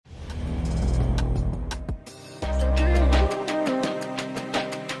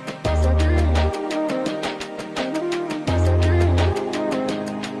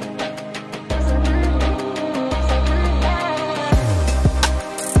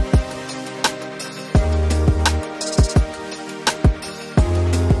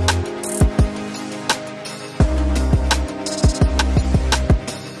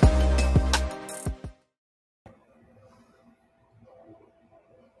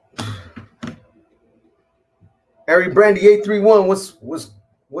Harry Brandy 831,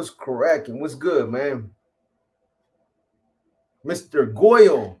 what's cracking? What's good, man? Mr.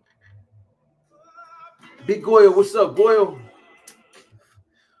 Goyle. Big Goyle, what's up, Goyle?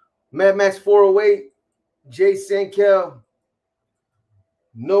 Mad Max 408, Jay Sankel,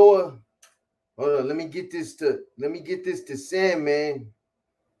 Noah. Hold on, let me get this to Sam, man.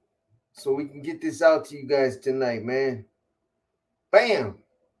 So we can get this out to you guys tonight, man. Bam.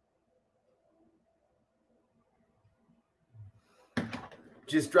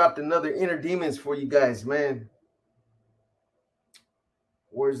 Just dropped another Inner Demons for you guys, man.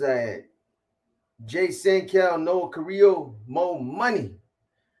 Where's that at? Jay Sankel, Noah Carrillo, Mo Money,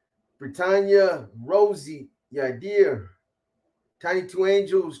 Britannia, Rosie, Yadir, Tiny Two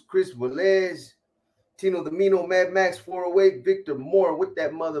Angels, Chris Velez, Tino Domino, Mad Max 408, Victor Moore. What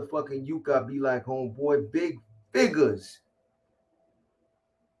that motherfucking Yuka be like, homeboy? Big Figures.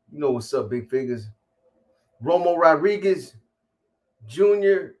 You know what's up, Big Figures. Romo Rodriguez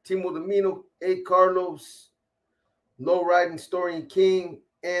Jr., Timo Domino, A. Carlos, Low Riding Story King,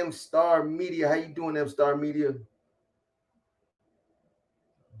 M Star Media. How you doing, M Star Media?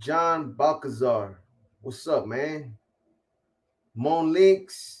 John Balcazar. What's up, man? Mon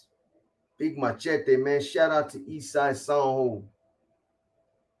Links, Big Machete, man. Shout out to Eastside San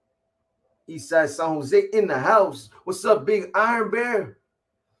Eastside San Jose in the house. What's up, Big Iron Bear?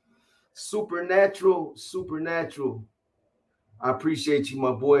 Supernatural. I appreciate you,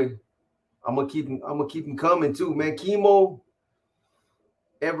 my boy. I'm gonna keep him coming too, man. Chemo,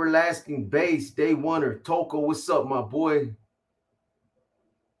 Everlasting Base, Day Oneer, Toko. What's up, my boy?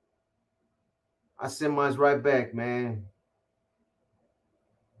 I send mine right back, man.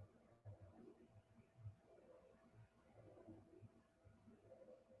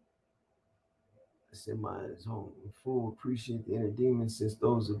 I send mine home. Full appreciate the Inner Demons since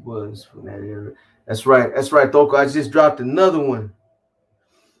those of us from that era. That's right, Toko. I just dropped another one.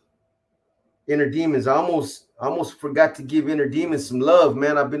 Inner Demons. I almost forgot to give Inner Demons some love,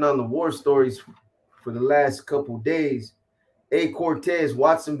 man. I've been on the war stories for the last couple days. A. Cortez,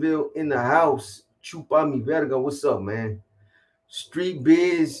 Watsonville in the house. Chupa mi verga. What's up, man? Street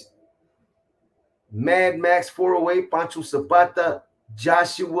Biz, Mad Max 408, Pancho Zapata,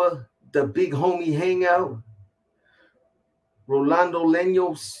 Joshua, the Big Homie Hangout, Rolando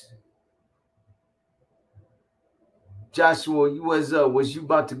Leños. Joshua, you was you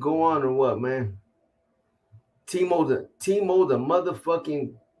about to go on or what, man? Timo the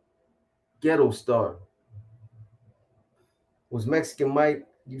motherfucking ghetto star. Was Mexican Mike?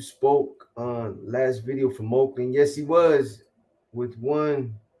 You spoke on last video from Oakland. Yes, he was. With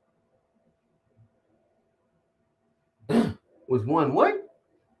one what?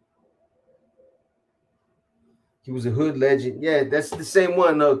 He was a hood legend. Yeah, that's the same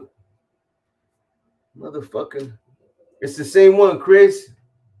one. Motherfucker. It's the same one, Chris.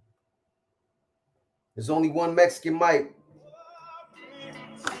 There's only one Mexican Mike.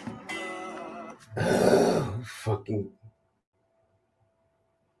 Fucking.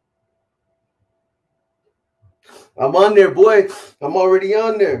 I'm on there, boy. I'm already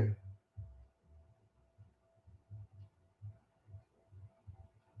on there.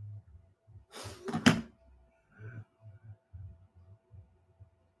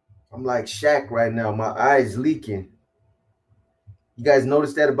 I'm like Shaq right now. My eyes leaking. You guys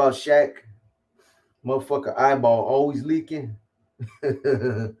notice that about Shaq? Motherfucker eyeball always leaking.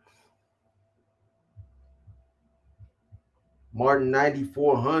 Martin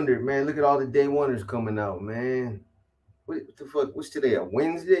 9400, man. Look at all the Day Oneers coming out, man. What the fuck? What's today? A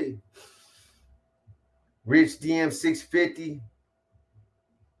Wednesday? Rich DM 650.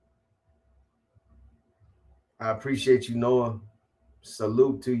 I appreciate you, Noah.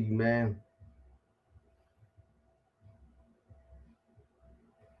 Salute to you, man.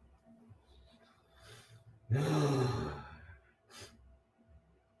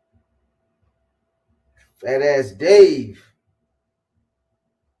 Fat ass Dave.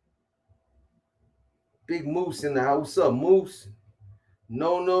 Big Moose in the house. What's up, Moose?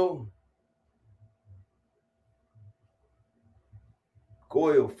 No.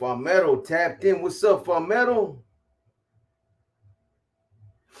 Goyle, Farmetto tapped in. What's up, Farmetto?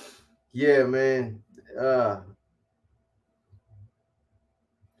 Yeah, man.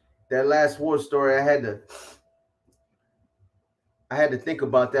 That last war story, I had to think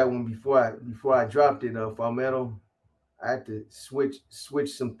about that one before I dropped it, Farmetto. I had to switch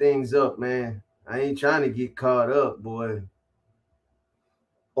some things up, man. I ain't trying to get caught up, boy.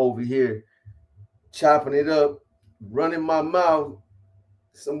 Over here, chopping it up, running my mouth.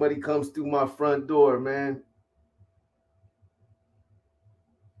 Somebody comes through my front door, man.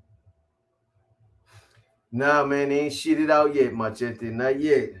 Nah, man, they ain't shit it out yet, Machete. Not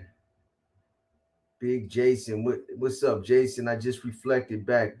yet. Big Jason, what's up, Jason? I just reflected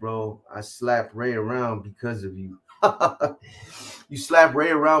back, bro. I slapped Ray around because of you. You slapped Ray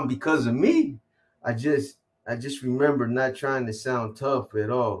around because of me. I just remember not trying to sound tough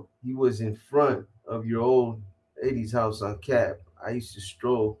at all. He was in front of your old 80s house on Cap. I used to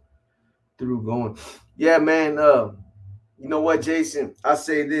stroll through going, yeah, man. You know what, Jason? I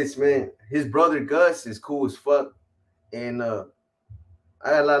say this, man. His brother Gus is cool as fuck, and I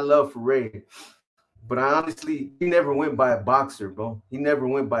got a lot of love for Ray. But I honestly, he never went by a boxer, bro. He never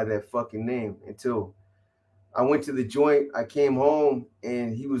went by that fucking name until I went to the joint. I came home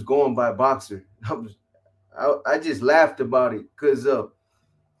and he was going by boxer. I just laughed about it because you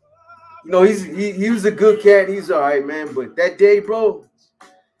know, he was a good cat. He's all right, man. But that day, bro,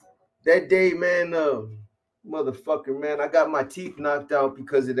 that day, man, motherfucker, man, I got my teeth knocked out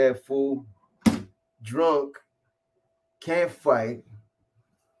because of that fool. Drunk, can't fight.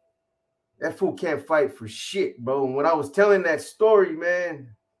 That fool can't fight for shit, bro. And when I was telling that story,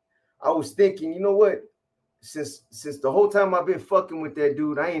 man, I was thinking, you know what? Since the whole time I've been fucking with that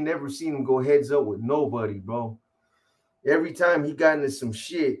dude, I ain't never seen him go heads up with nobody, bro. Every time he got into some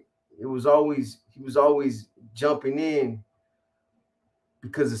shit, he was always jumping in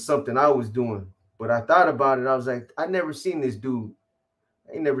because of something I was doing. But I thought about it, I was like, I never seen this dude.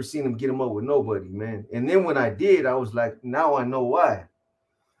 I ain't never seen him get him up with nobody, man. And then when I did, I was like, now I know why.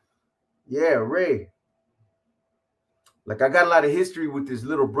 Yeah, Ray. Like, I got a lot of history with this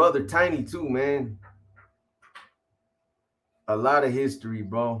little brother, Tiny, too, man. A lot of history,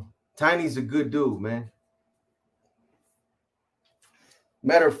 bro. Tiny's a good dude, man.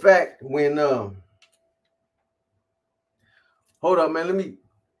 Matter of fact, when hold up, man, let me,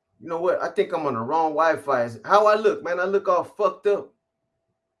 you know what? I think I'm on the wrong Wi-Fi. How I look, man? I look all fucked up.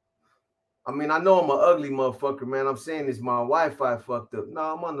 I mean, I know I'm an ugly motherfucker, man. I'm saying it's my Wi-Fi fucked up. No,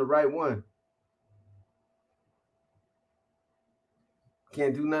 I'm on the right one.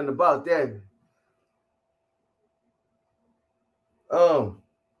 Can't do nothing about that.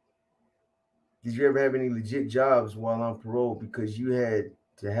 Did you ever have any legit jobs while on parole because you had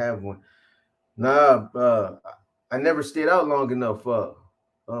to have one? Nah, I never stayed out long enough.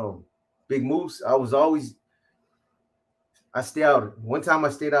 Big Moose, I stay out. One time I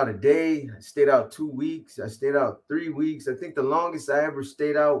stayed out a day, I stayed out 2 weeks, I stayed out 3 weeks. I think the longest I ever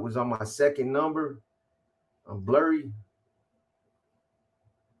stayed out was on my second number. I'm blurry.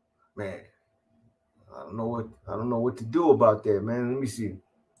 Man, I don't know what to do about that, man. Let me see.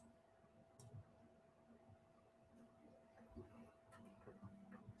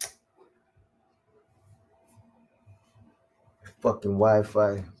 Fucking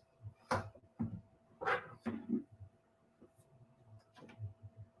Wi-Fi.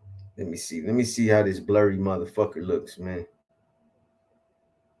 Let me see. Let me see how this blurry motherfucker looks, man.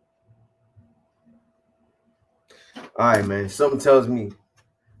 All right, man. Something tells me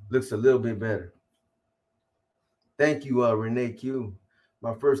looks a little bit better. Thank you, Renee Q.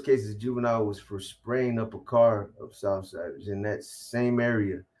 My first case as juvenile was for spraying up a car of Southsiders in that same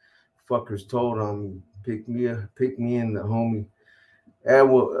area. Fuckers told on me, pick me in the homie.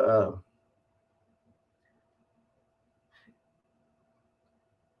 And well,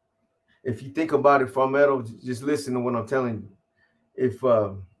 if you think about it, Farmetto, just listen to what I'm telling you. If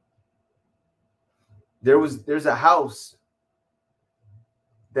there's a house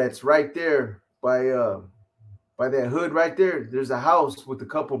that's right there by that hood right there. There's a house with a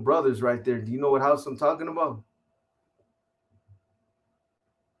couple brothers right there. Do you know what house I'm talking about?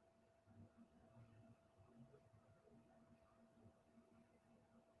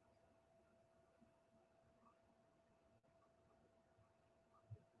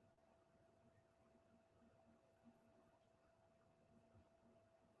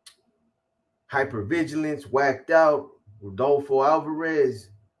 Hypervigilance, whacked out, Rodolfo Alvarez,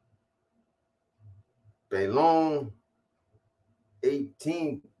 Belon,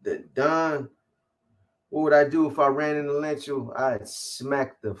 18, the Don. What would I do if I ran into Lencho? I'd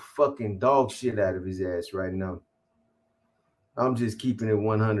smack the fucking dog shit out of his ass right now. I'm just keeping it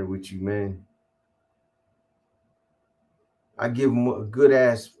 100 with you, man. I give him a good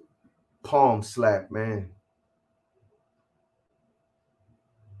ass palm slap, man.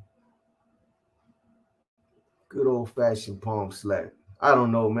 Good old fashioned palm slap. I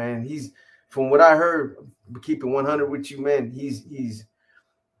don't know, man. He's, from what I heard, keeping 100 with you, man. He's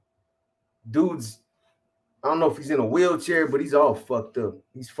dude's. I don't know if he's in a wheelchair, but he's all fucked up.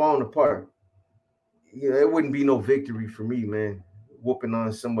 He's falling apart. Yeah, it wouldn't be no victory for me, man. Whooping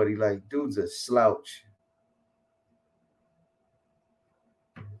on somebody like dude's a slouch.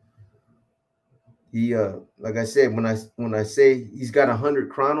 He like I said, when I say he's got 100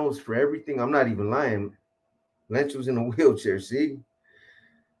 chronos for everything, I'm not even lying. Lynch was in a wheelchair. See,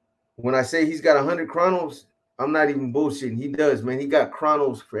 when I say he's got 100 chronos, I'm not even bullshitting. He does, man. He got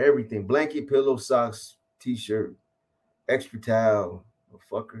chronos for everything: blanket, pillow, socks, t-shirt, extra towel, a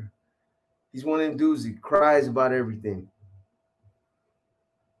fucker. He's one of them dudes that cries about everything.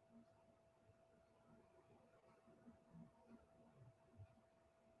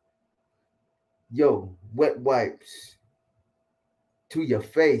 Yo, wet wipes to your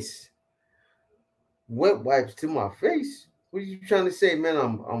face. Wet wipes to my face. What are you trying to say, man?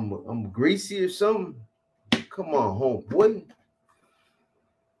 I'm greasy or something? Come on, homeboy.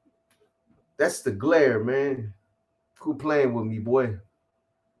 That's the glare, man. Who playing with me, boy?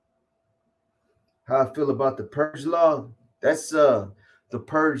 How I feel about the purge law? That's the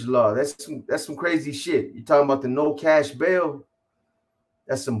purge law. That's some crazy shit. You talking about the no cash bail?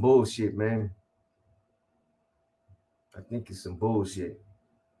 That's some bullshit, man. I think it's some bullshit.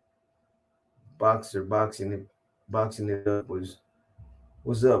 Boxer boxing it up was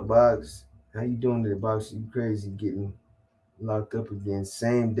what's up, Box? How you doing today, Box? You crazy getting locked up again.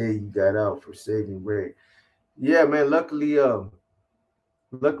 Same day you got out for saving Ray. Yeah, man. Luckily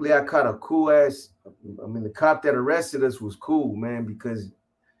I caught a cool ass. I mean, the cop that arrested us was cool, man, because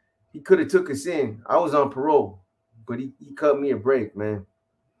he could have took us in. I was on parole, but he cut me a break, man.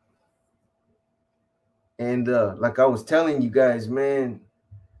 And like I was telling you guys, man,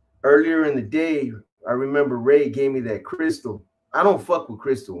 earlier in the day, I remember Ray gave me that crystal. I don't fuck with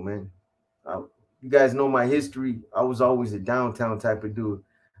crystal, man. You guys know my history. I was always a downtown type of dude.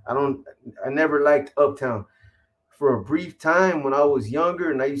 I never liked uptown. For a brief time when I was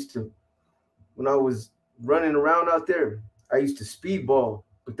younger and when I was running around out there, I used to speedball.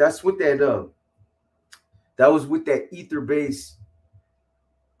 But that was with that ether base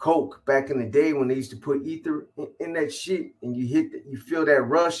coke back in the day when they used to put ether in that shit and you feel that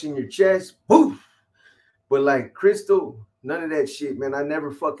rush in your chest. Poof. But like crystal, none of that shit, man. I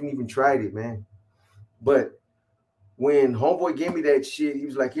never fucking even tried it, man. But when homeboy gave me that shit, he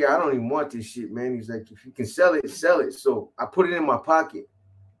was like, "Yeah, I don't even want this shit, man." He's like, "If you can sell it, sell it." So I put it in my pocket.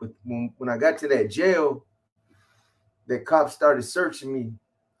 But when I got to that jail, that cop started searching me.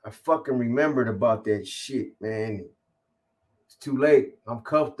 I fucking remembered about that shit, man. It's too late. I'm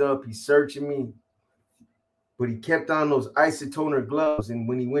cuffed up. He's searching me. But he kept on those isotoner gloves. And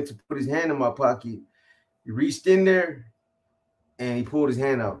when he went to put his hand in my pocket, he reached in there and he pulled his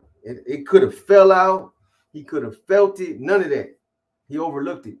hand out. It could have fell out. He could have felt it. None of that. He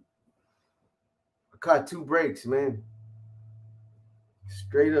overlooked it. I caught 2 breaks, man.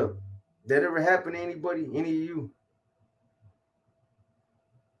 Straight up. That ever happened to anybody? Any of you?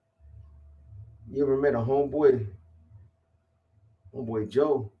 You ever met a homeboy? Homeboy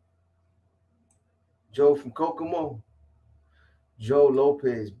Joe? Joe from Kokomo? Joe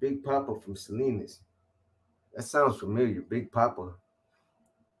Lopez, Big Papa from Salinas. That sounds familiar. Big Papa.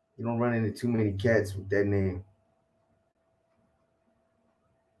 You don't run into too many cats with that name.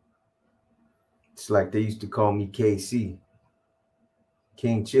 It's like they used to call me KC,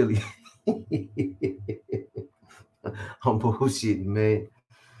 King Chili. I'm bullshitting, man.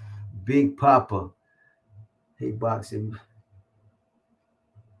 Big Papa. Hey, boxing.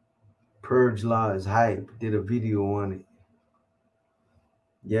 Purge Law is hype. Did a video on it.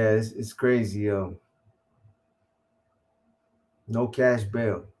 Yeah, it's crazy. No cash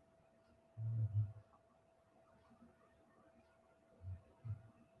bail.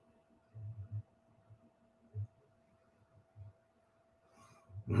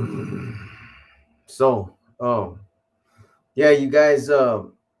 So, yeah, you guys, I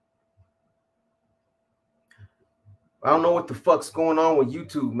don't know what the fuck's going on with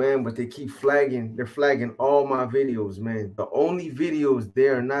YouTube, man, but they keep flagging. They're flagging all my videos, man. The only videos they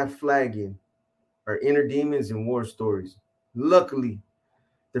are not flagging are Inner Demons and War Stories. Luckily,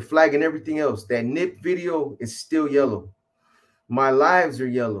 they're flagging everything else. That Nip video is still yellow. My lives are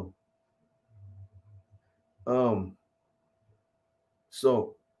yellow.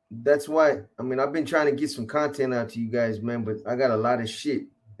 So that's why, I mean, I've been trying to get some content out to you guys, man, but I got a lot of shit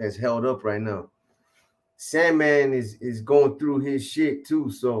that's held up right now. Sandman is going through his shit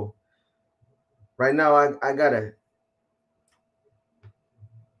too. So right now I gotta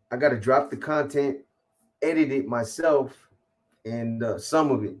drop the content, edit it myself, and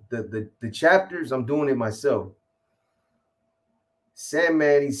some of it, the chapters, I'm doing it myself.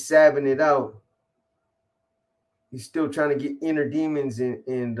 Sandman, he's sabbing it out. He's still trying to get Inner Demons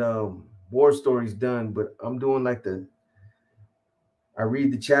and War Stories done, but I'm doing like I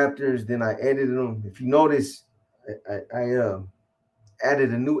read the chapters, then I edit them. If you notice, I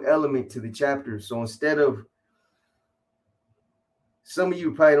added a new element to the chapter. So instead of, some of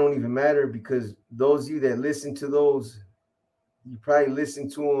you probably don't even matter, because those of you that listen to those, you probably listen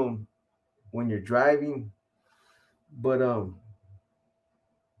to them when you're driving. But I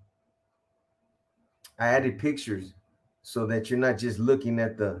added pictures so that you're not just looking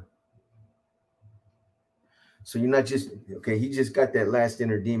at the, so you're not just, okay, he just got that last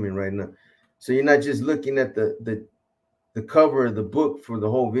inner demon right now. So you're not just looking at the cover of the book for the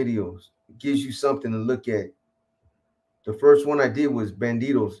whole videos. It gives you something to look at. The first one I did was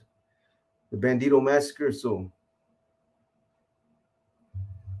Banditos, the Bandito Massacre. So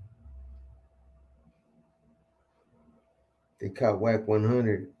they caught Whack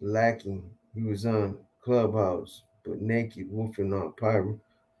 100 lacking. He was on Clubhouse, but naked, wolfing on Pyro.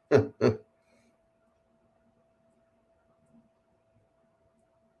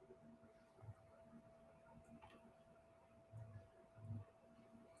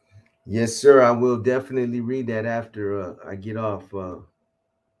 Yes, sir. I will definitely read that after I get off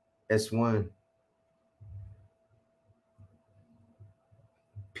S1.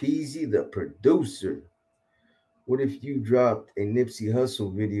 Peasy, the producer. What if you dropped a Nipsey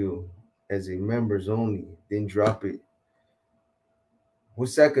Hussle video as a members only, then drop it?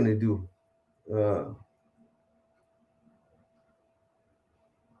 What's that gonna do?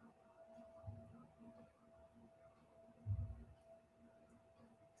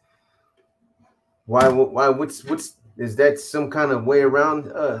 Why? What's is that some kind of way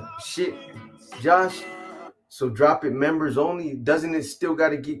around shit, Josh? So drop it members only. Doesn't it still got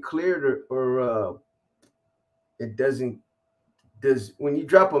to get cleared, or it doesn't? Does, when you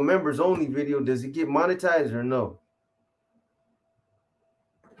drop a members only video, does it get monetized or no?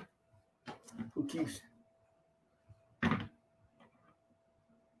 Who keeps?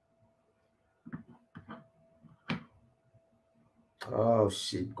 Oh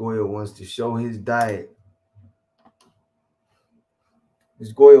shit! Goyle wants to show his diet.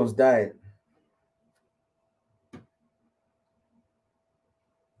 It's Goyle's diet.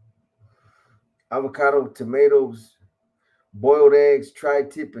 Avocado, tomatoes, boiled eggs,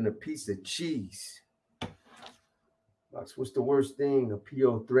 tri-tip, and a piece of cheese. What's the worst thing a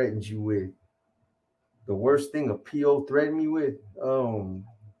PO threatens you with? The worst thing a PO threatened me with?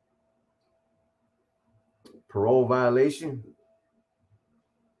 Parole violation.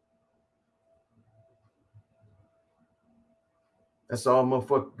 That's all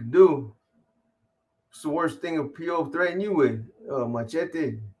motherfucker could do. What's the worst thing a PO threatened you with?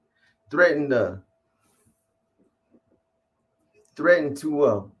 Machete threatened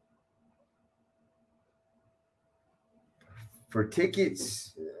to for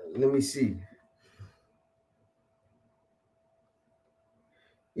tickets. Let me see.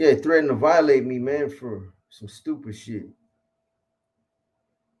 Yeah, threatened to violate me, man, for some stupid shit.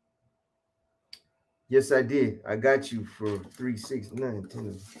 Yes, I did. I got you for 3, 6, 9,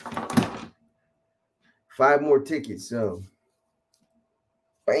 10. 5 more tickets. So,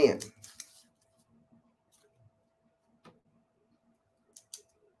 bam.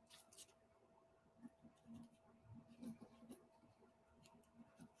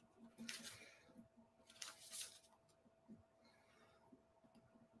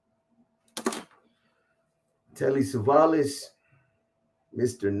 Telly Savalas,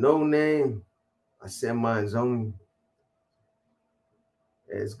 Mr. No Name. I said mine's only.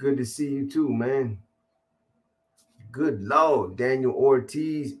 It's good to see you too, man. Good Lord. Daniel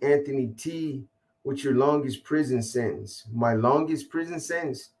Ortiz, Anthony T. What's your longest prison sentence? My longest prison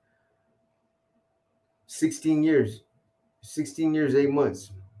sentence? 16 years. 16 years, 8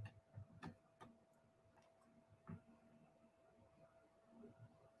 months.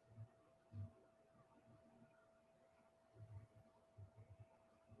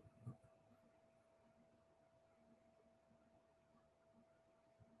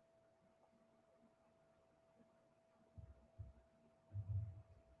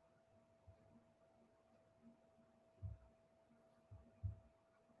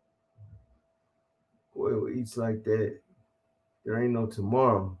 Boy, eats like that. There ain't no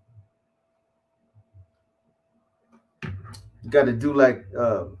tomorrow. You got to do like,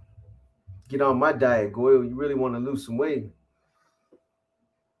 get on my diet, Goyle. You really want to lose some weight.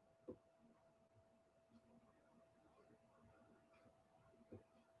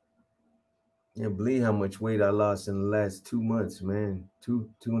 Yeah, believe how much weight I lost in the last 2 months, man.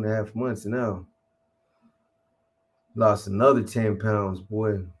 2.5 months now. Lost another 10 pounds,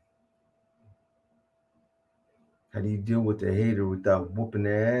 boy. How do you deal with the hater without whooping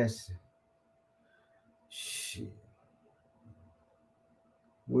their ass? Shit.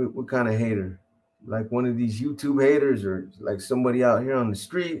 What kind of hater? like one of these YouTube haters or like somebody out here on the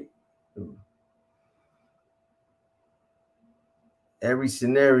street. Every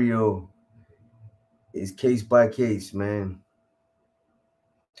scenario is case by case, man.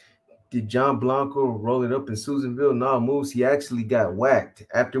 Did John Blanco roll it up in Susanville? No, Moose, he actually got whacked.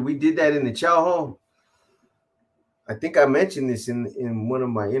 After we did that in the chow hall, I think I mentioned this in one of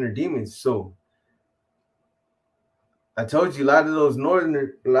my inner demons. So I told you a lot of those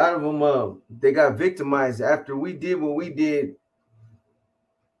northerners, a lot of them, they got victimized. After we did what we did,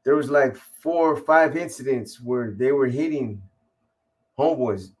 there was like 4 or 5 incidents where they were hitting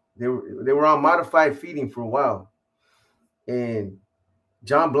homeboys. They were on modified feeding for a while. And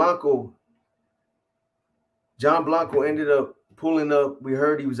John Blanco ended up pulling up. We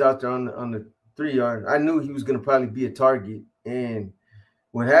heard he was out there on the 3 yard. I knew he was going to probably be a target. And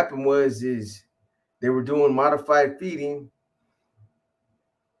what happened was they were doing modified feeding.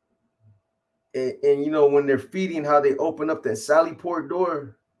 And you know, when they're feeding, how they open up that sally port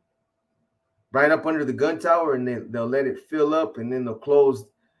door right up under the gun tower, and they'll let it fill up, and then they'll close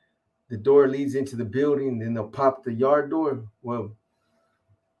the door leads into the building, and then they'll pop the yard door. Well,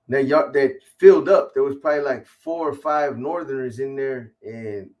 that filled up. There was probably like 4 or 5 northerners in there,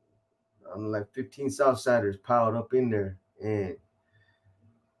 and like 15 Southsiders piled up in there. And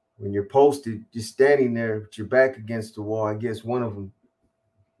when you're posted, just standing there with your back against the wall, I guess one of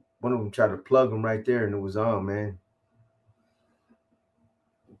them tried to plug them right there, and it was on, man.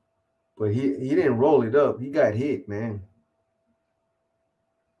 But he didn't roll it up. He got hit, man.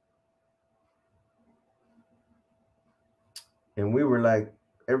 And we were like,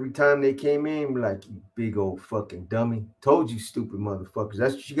 every time they came in, we're like, you big old fucking dummy. Told you, stupid motherfuckers.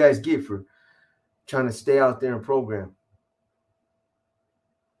 That's what you guys get for trying to stay out there and program.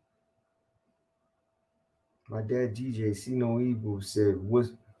 My dad, GJ, see no evil, said,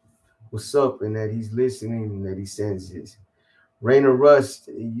 what's up, and that he's listening and that he sends this. Rainer Rust,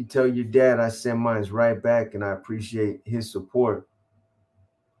 you tell your dad I send mine right back, and I appreciate his support.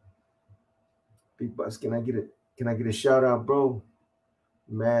 Big Boss, can I get a shout out, bro?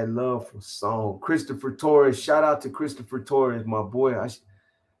 Mad love for song. Christopher Torres, shout out to Christopher Torres, my boy.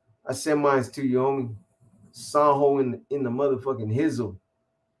 I send mine to you, homie. Sanho in the motherfucking hizzle.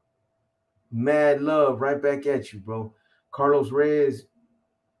 Mad love right back at you, bro. Carlos Reyes,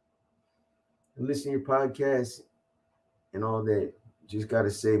 listen to your podcast and all that. Just gotta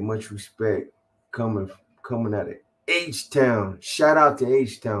say much respect coming out of H-Town. Shout out to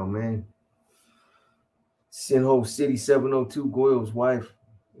H-Town, man. Sinho City 702, Goyle's wife,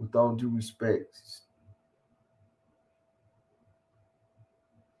 with all due respect.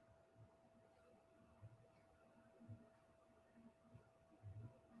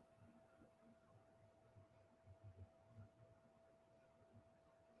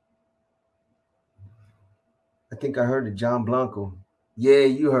 I think I heard of John Blanco. Yeah,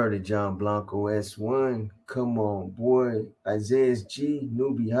 you heard of John Blanco. S1. Come on, boy. Isaiah's G.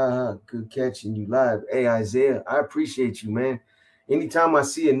 Newbie, haha. Good catching you live. Hey, Isaiah, I appreciate you, man. Anytime I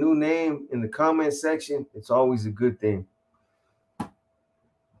see a new name in the comment section, it's always a good thing.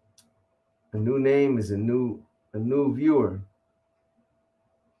 A new name is a new viewer.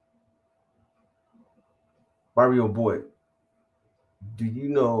 Barrio Boy, do you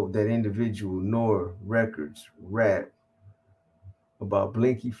know that individual Nor Records rap about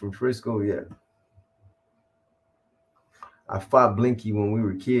Blinky from Frisco? Yeah. I fought Blinky when we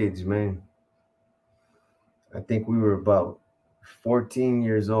were kids, man. I think we were about 14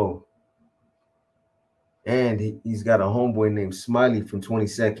 years old. And he's got a homeboy named Smiley from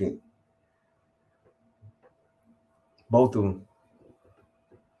 22nd. Both of them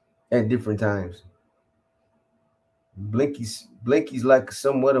at different times. Blinky's like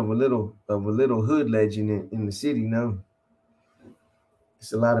somewhat of a little hood legend in the city now.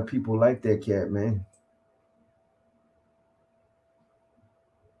 It's a lot of people like that cat, man.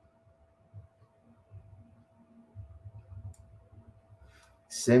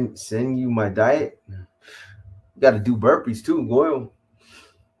 Send you my diet. You got to do burpees too, Goyle.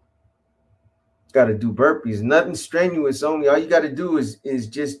 Got to do burpees. Nothing strenuous. Only all you got to do is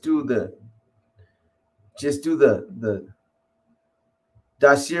just do the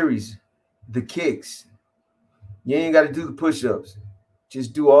series, the kicks. You ain't got to do the push-ups.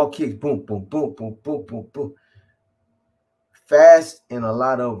 Just do all kicks. Boom, boom, boom, boom, boom, boom, boom. Fast and a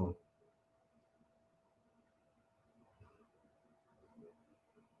lot of them.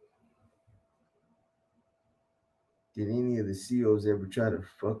 Did any of the CEOs ever try to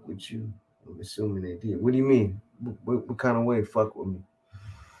fuck with you? I'm assuming they did. What do you mean? What kind of way fuck with me?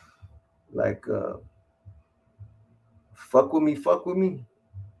 Like, fuck with me?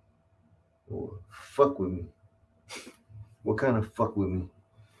 or fuck with me. What kind of fuck with me?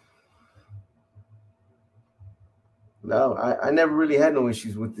 No, I never really had no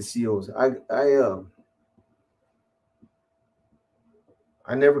issues with the COs.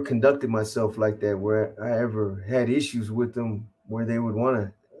 I never conducted myself like that where I ever had issues with them where they would want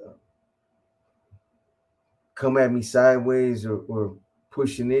to come at me sideways or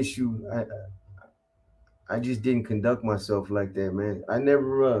push an issue. I just didn't conduct myself like that, man. I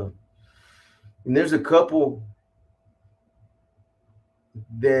never and there's a couple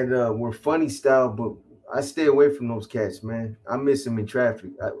that were funny style, but I stay away from those cats, man. I miss them in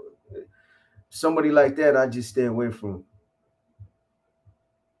traffic. Somebody like that, I just stay away from.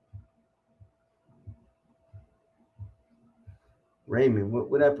 Raymond,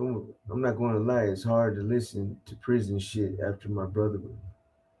 what happened? I'm not going to lie. It's hard to listen to prison shit after my brother.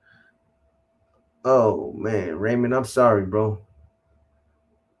 Oh man, Raymond, I'm sorry, bro.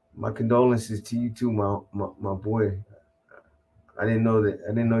 My condolences to you too, my boy. I didn't know that. I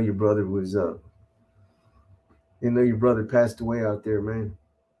didn't know your brother was. Didn't know your brother passed away out there, man.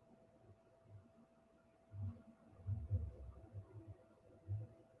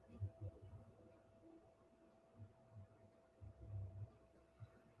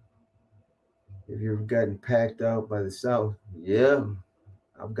 Have you ever gotten packed out by the South? Yeah,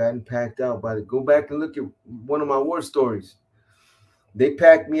 I've gotten packed out by the. Go back and look at one of my war stories. They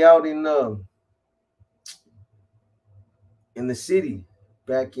packed me out in the city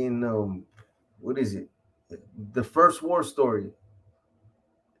back in what is it? The first war story.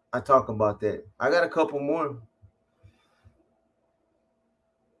 I talk about that. I got a couple more.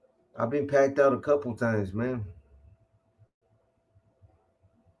 I've been packed out a couple times, man.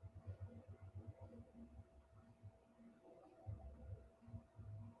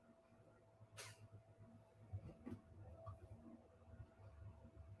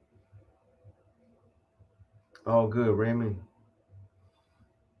 All good, Raymond.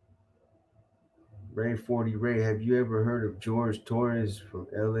 Ray 40 Ray, have you ever heard of George Torres from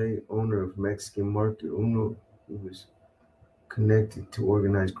LA, owner of Mexican Market Uno, who was connected to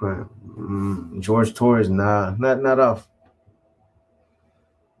organized crime? George Torres, nah, not offhand.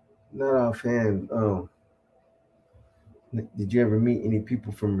 Did you ever meet any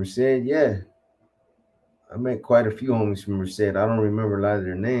people from Merced? Yeah, I met quite a few homies from Merced. I don't remember a lot of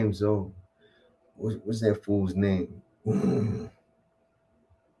their names though. What's that fool's name?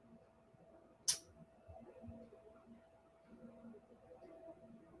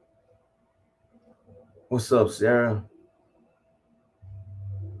 What's up, Sarah?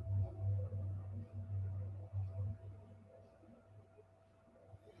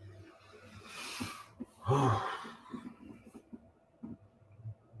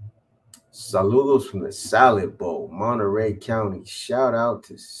 Saludos from the Salad Bowl, Monterey County. Shout out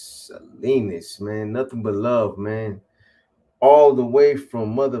to Salinas, man. Nothing but love, man. All the way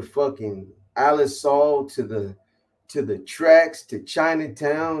from motherfucking Alisal to the tracks to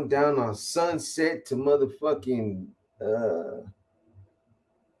Chinatown, down on Sunset to motherfucking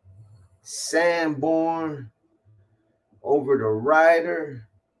Sanborn, over to Ryder.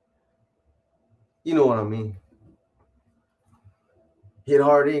 You know what I mean? Hit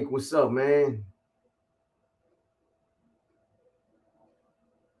Hard Ink. What's up, man?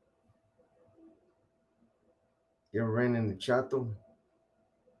 You ever ran into Chato?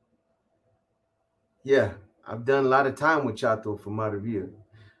 Yeah, I've done a lot of time with Chato from Maravilla.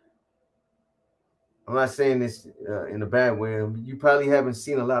 I'm not saying this in a bad way. You probably haven't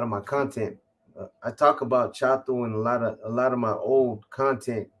seen a lot of my content. I talk about Chato and a lot of my old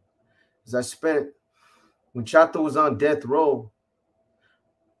content. Because I spent when Chato was on death row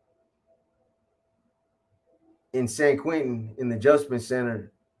in San Quentin in the Adjustment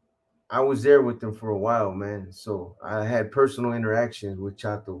Center. I was there with them for a while, man. So I had personal interactions with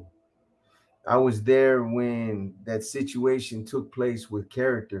Chato. I was there when that situation took place with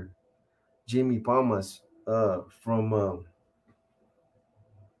character Jimmy Palmas from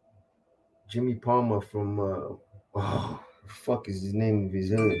Jimmy Palmer from oh fuck is his name of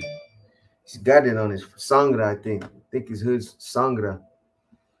his hood. He's got it on his Sangra, I think. I think his hood's Sangra.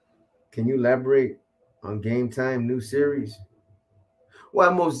 Can you elaborate on Game Time new series?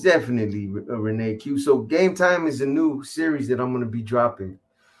 Well, most definitely, Renee Q. So Game Time is a new series that I'm gonna be dropping.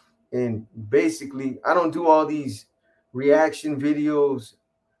 And basically, I don't do all these reaction videos.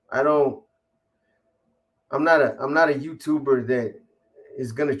 I don't I'm not a YouTuber that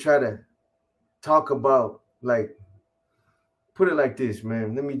is gonna try to talk about like put it like this,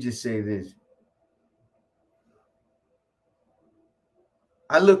 man. Let me just say this.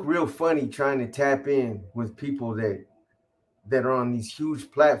 I look real funny trying to tap in with people that are on these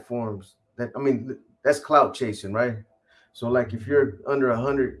huge platforms I mean, that's clout chasing, right? So like if you're under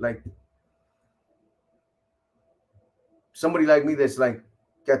 100, like somebody like me that's like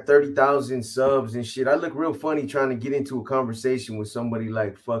got 30,000 subs and shit, I look real funny trying to get into a conversation with somebody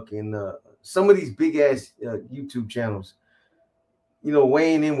like fucking some of these big ass YouTube channels, you know,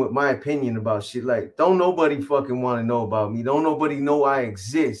 weighing in with my opinion about shit. Like, don't nobody fucking want to know about me. Don't nobody know I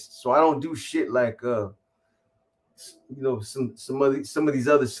exist. So I don't do shit like you know, some of these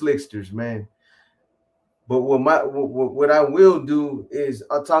other slicksters, man. But what I will do is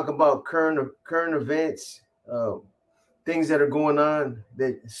I'll talk about current events, things that are going on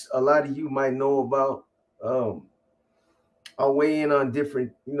that a lot of you might know about. I'll weigh in on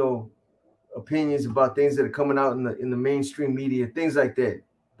different, you know, opinions about things that are coming out in the mainstream media, things like that.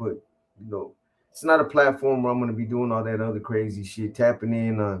 But you know, it's not a platform where I'm going to be doing all that other crazy shit, tapping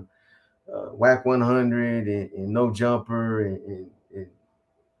in on Whack 100 and No Jumper and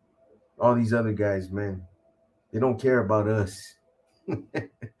all these other guys, man. They don't care about us. You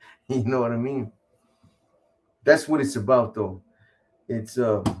know what I mean? That's what it's about, though. It's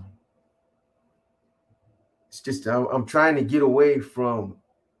just I'm trying to get away from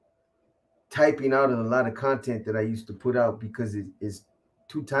typing out a lot of content that I used to put out because it is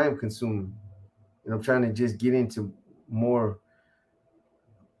too time consuming. And I'm trying to just get into more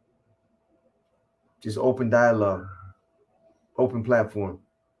just open dialogue, open platform.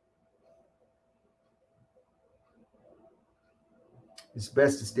 It's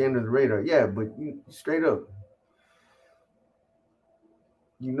best to stay under the radar. Yeah, but straight up,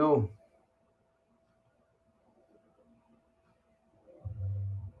 you know,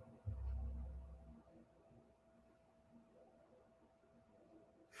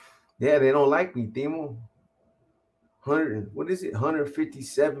 yeah, they don't like me, Themo. 100, what is it?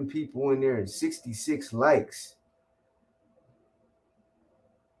 157 people in there and 66 likes.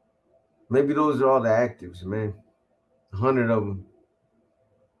 Maybe those are all the actives, man. 100 of them.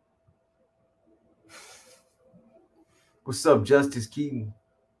 What's up, Justice Keaton?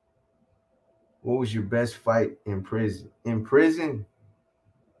 What was your best fight in prison? In prison?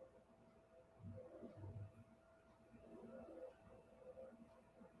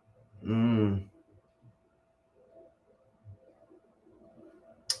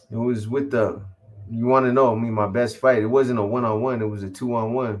 It was with the, you want to know, my best fight. It wasn't a one-on-one. It was a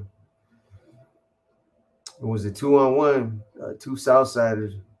two-on-one. It was a two-on-one, two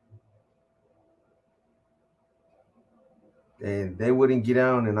Southsiders. And they wouldn't get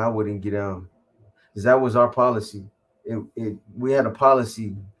down and I wouldn't get down. Because that was our policy. We had a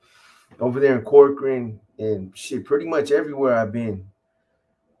policy over there in Corcoran and shit, pretty much everywhere I've been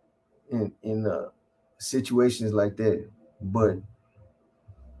in situations like that. But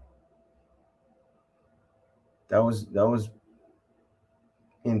that was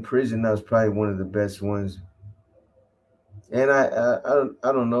in prison. That was probably one of the best ones. And I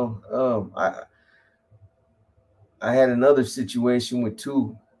don't know. I had another situation with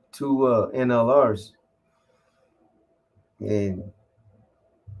two NLRs, and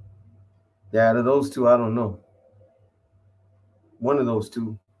yeah, out of those two, I don't know. One of those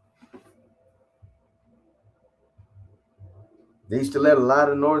two. They used to let a lot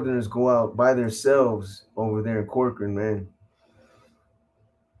of Northerners go out by themselves over there in Corcoran, man.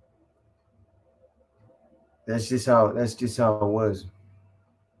 That's just how it was.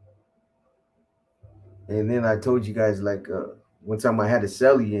 And then I told you guys, like, one time I had a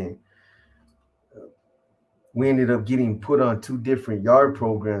cellie in. We ended up getting put on two different yard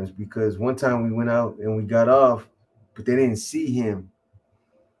programs because one time we went out and we got off, but they didn't see him.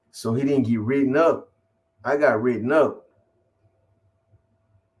 So he didn't get written up. I got written up.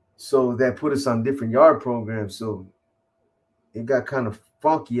 So that put us on different yard programs. So it got kind of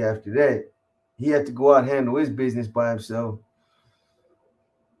funky after that. He had to go out and handle his business by himself.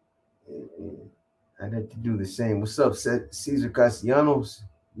 I'd have to do the same. What's up, Cesar Castellanos?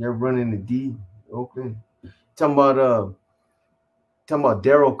 You're running the D, Oakland. Talking about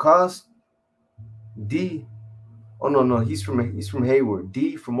Daryl Cost, D. Oh no, he's from Hayward.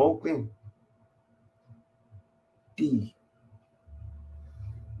 D from Oakland. D.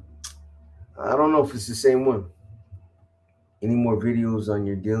 I don't know if it's the same one. Any more videos on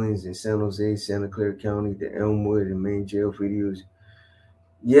your dealings in San Jose, Santa Clara County, the Elmwood and main jail videos?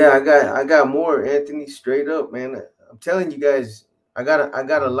 Yeah, I got more, Anthony. Straight up, man. I'm telling you guys, I got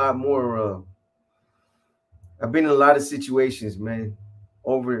a lot more. I've been in a lot of situations, man.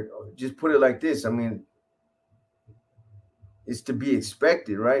 Just put it like this. I mean, it's to be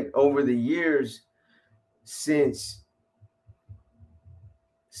expected, right? Over the years, since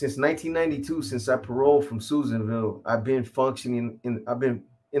 1992, since I paroled from Susanville, I've been functioning I've been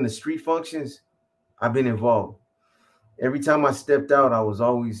in the street functions, I've been involved. Every time I stepped out, I was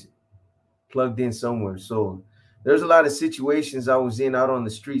always plugged in somewhere. So there's a lot of situations I was in out on the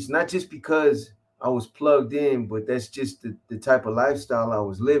streets, not just because I was plugged in, but that's just the type of lifestyle I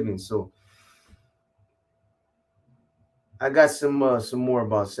was living. So I got some more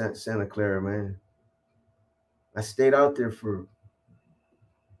about Santa Clara, man. I stayed out there for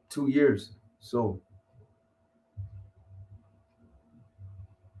 2 years. So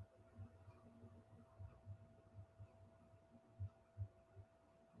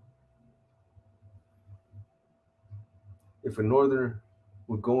if a northerner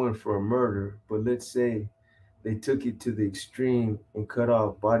were going for a murder, but let's say they took it to the extreme and cut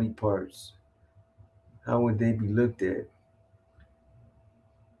off body parts, how would they be looked at?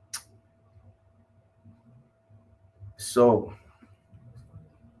 So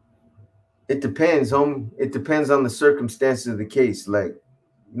it depends, homie. It depends on the circumstances of the case. Like,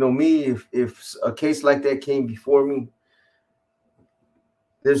 me, if a case like that came before me,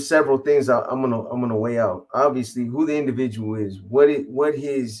 there's several things I'm gonna weigh out. Obviously, who the individual is, what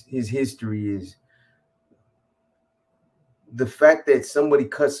his history is. The fact that somebody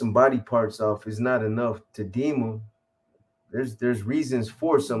cut some body parts off is not enough to deem him. There's reasons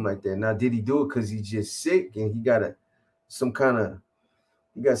for something like that. Now, did he do it because he's just sick and he got some kind of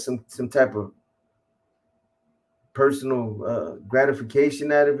he got some type of personal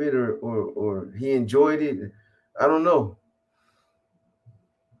gratification out of it, or he enjoyed it? I don't know.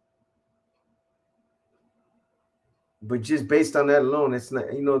 But just based on that alone, it's not,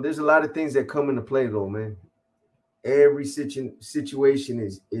 there's a lot of things that come into play though, man. Every situation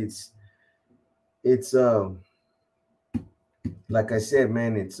is it's like I said,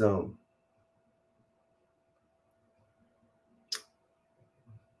 man, it's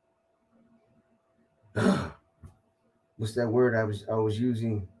what's that word I was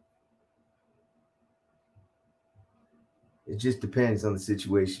using? It just depends on the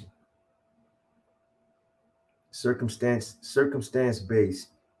situation. Circumstance based.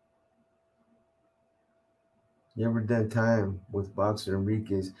 You ever done time with Boxer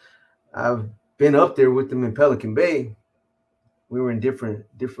Enriquez? I've been up there with them in Pelican Bay. We were in different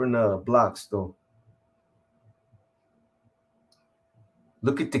blocks though.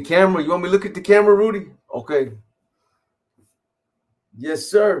 Look at the camera. You want me to look at the camera, Rudy? Okay. Yes,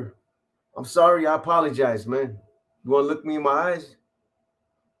 sir. I'm sorry. I apologize, man. You want to look me in my eyes?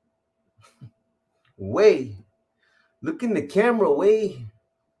 Way. Look in the camera, way.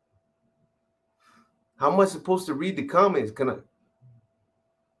 How am I supposed to read the comments? Can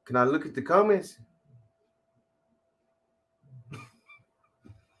I look at the comments?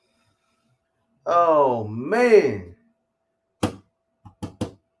 Oh man.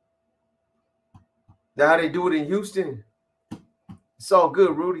 Now how they do it in Houston? It's all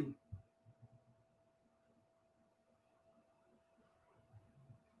good, Rudy.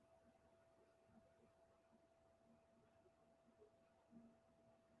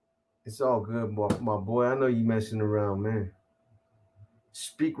 It's all good, my boy. I know you messing around, man.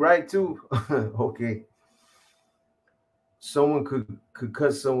 Speak right too. Okay. Someone could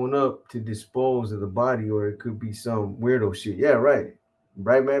cut someone up to dispose of the body, or it could be some weirdo shit. Yeah, right.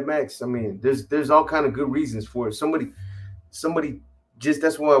 Right, Mad Max. I mean, there's all kind of good reasons for it. Somebody just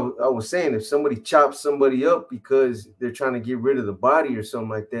that's why I was saying, if somebody chops somebody up because they're trying to get rid of the body or something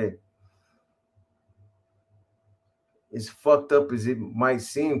like that, as fucked up as it might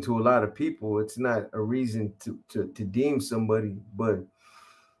seem to a lot of people, it's not a reason to deem somebody. But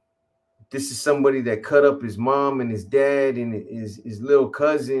this is somebody that cut up his mom and his dad and his little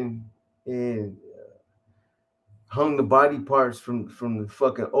cousin and hung the body parts from the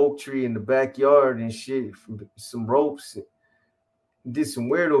fucking oak tree in the backyard and shit from some ropes. Did some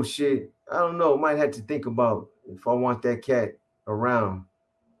weirdo shit. I don't know. Might have to think about if I want that cat around.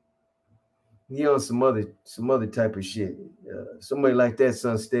 Some other type of shit. Somebody like that's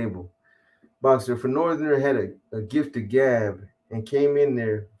unstable. Boxer, if a northerner had a gift of gab and came in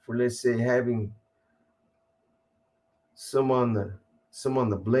there for, let's say, having some on the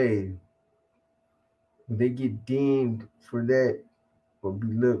blade, would they get deemed for that or be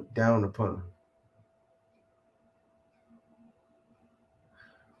looked down upon?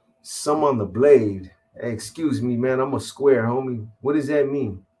 Some on the blade. Hey, excuse me, man. I'm a square, homie. What does that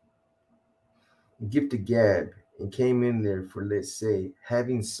mean? Gift of gab and came in there for, let's say,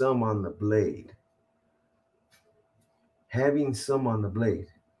 having some on the blade. Having some on the blade.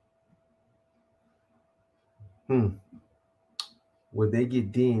 Would they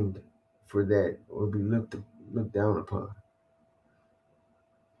get deemed for that or be looked down upon?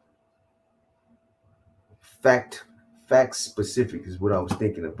 Fact Fact specific is what I was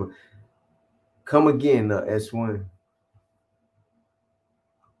thinking of. But come again, S1.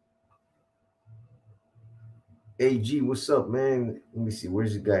 AG, what's up, man? Let me see.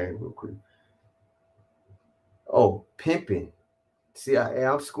 Where's the guy real quick? Oh, pimping. See,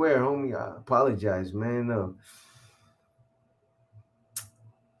 I'm square, homie. I apologize, man.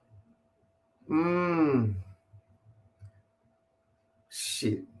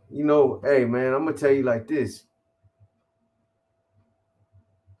 Shit. You know, hey, man, I'm gonna tell you like this.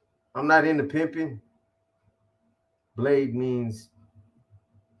 I'm not into pimping. Blade means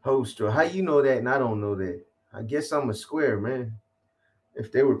host, or how you know that and I don't know that? I guess I'm a square, man.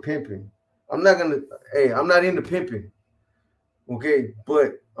 If they were pimping, I'm not into pimping. Okay,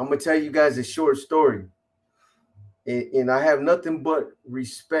 but I'm gonna tell you guys a short story. And I have nothing but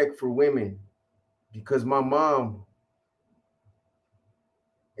respect for women because my mom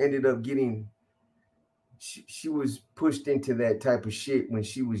ended up getting, she was pushed into that type of shit when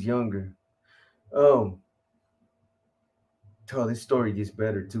she was younger. Oh, this story gets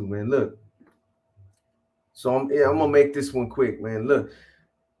better too, man. Look, so I'm gonna make this one quick, man. Look,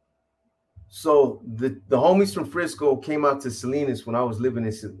 so the homies from Frisco came out to Salinas when I was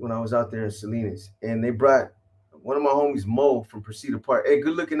out there in Salinas, and they brought one of my homies, Mo, from Preceded Park. Hey,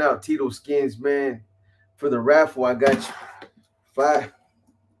 good looking out, Tito Skins, man. For the raffle, I got you 5.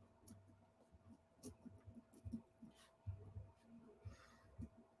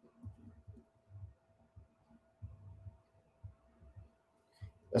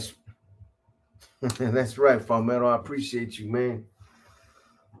 That's right, Falmetto. I appreciate you, man.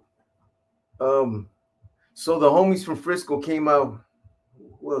 So the homies from Frisco came out.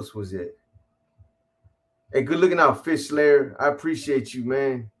 Who else was it? Hey, good looking out, Fish Slayer. I appreciate you,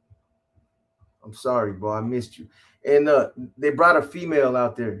 man. I'm sorry, bro. I missed you. And they brought a female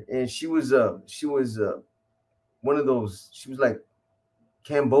out there, and she was one of those. She was like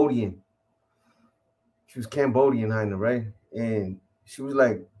Cambodian. She was Cambodian, kind of, right? And she was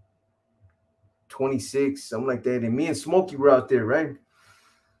like 26, something like that. And me and Smokey were out there, right?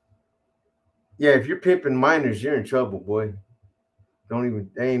 Yeah, if you're pimping minors, you're in trouble, boy. There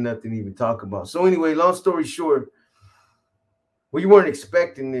ain't nothing to even talk about. So anyway, long story short, we weren't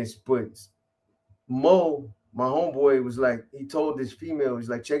expecting this, but Mo, my homeboy, was like, he told this female, he's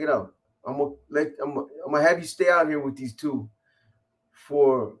like, check it out. I'm gonna have you stay out here with these two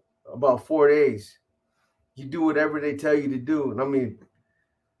for about 4 days. You do whatever they tell you to do. And I mean,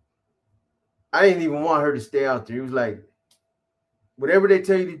 I didn't even want her to stay out there. He was like, whatever they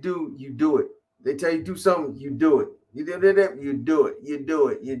tell you to do, you do it. They tell you to do something, you do it. You do it, you do it, you do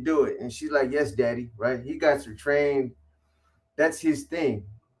it, you do it. And she's like, yes, daddy, right? He got her trained. That's his thing.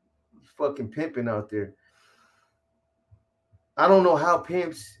 He's fucking pimping out there. I don't know how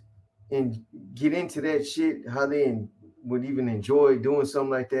pimps and get into that shit, how they would even enjoy doing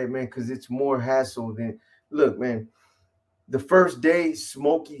something like that, man, because it's more hassle than, look, man, the first day,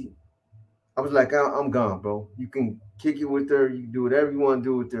 Smokey, I was like, I'm gone, bro. You can kick it with her. You can do whatever you want to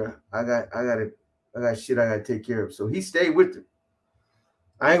do with her. I got shit I got to take care of. So he stayed with her.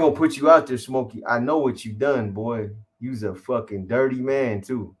 I ain't going to put you out there, Smokey. I know what you done, boy. You's a fucking dirty man,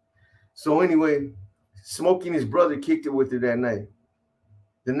 too. So anyway, Smokey and his brother kicked it with her that night.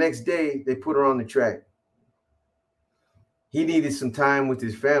 The next day, they put her on the track. He needed some time with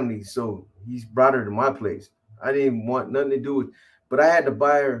his family, so he brought her to my place. I didn't want nothing to do with, but I had to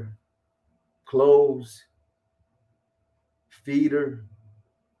buy her clothes, feed her,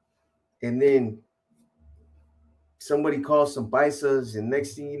 and then somebody called some paisas, and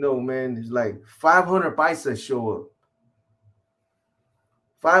next thing you know, man, there's like 500 paisas show up.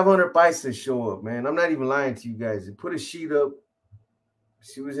 500 paisas show up, man. I'm not even lying to you guys. They put a sheet up.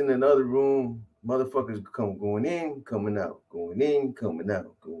 She was in another room. Motherfuckers going in, coming out, going in, coming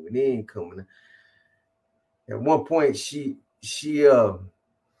out, going in, coming out. At one point, she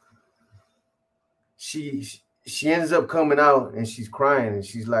ends up coming out and she's crying and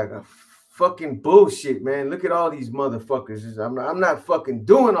she's like, fucking bullshit, man. Look at all these motherfuckers. I'm not fucking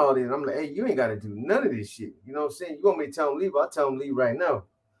doing all this. I'm like, hey, you ain't got to do none of this shit. You know what I'm saying? You want me to tell him leave? I'll tell him leave right now.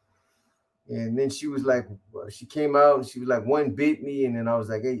 And then she was like, she came out and she was like, one bit me. And then I was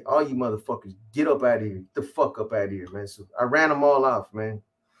like, hey, all you motherfuckers, get up out of here. Get the fuck up out of here, man. So I ran them all off, man.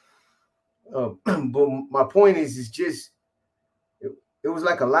 But my point is just, it was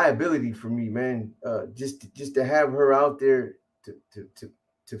like a liability for me, man. Just to have her out there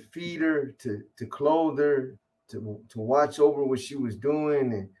to feed her, to clothe her, to watch over what she was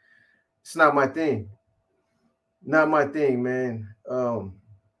doing. And it's not my thing. Not my thing, man.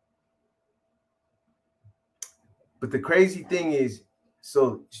 But the crazy thing is,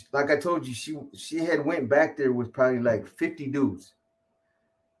 So like I told you, she had went back there with probably like 50 dudes.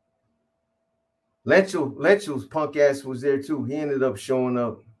 Lencho's punk ass was there too. He ended up showing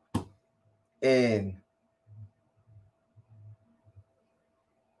up, and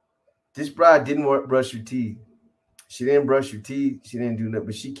this bride didn't brush her teeth. She didn't brush her teeth. She didn't do nothing,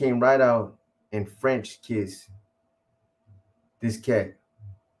 but she came right out and French kissed this cat.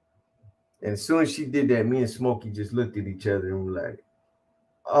 And as soon as she did that, me and Smokey just looked at each other and were like,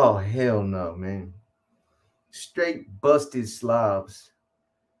 oh, hell no, man. Straight busted slobs.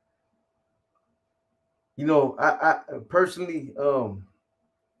 You know, I personally,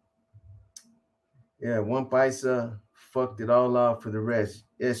 yeah, one paisa fucked it all out for the rest.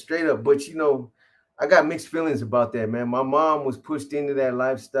 Yeah, straight up. But you know, I got mixed feelings about that, man. My mom was pushed into that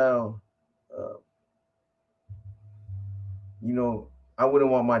lifestyle. You know, I wouldn't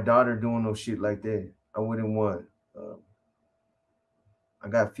want my daughter doing no shit like that. I wouldn't want. I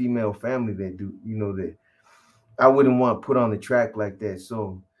got female family that do, you know, that I wouldn't want put on the track like that.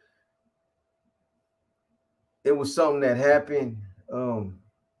 So it was something that happened.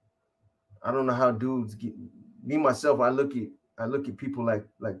 I don't know how dudes get. Me myself, I look at people like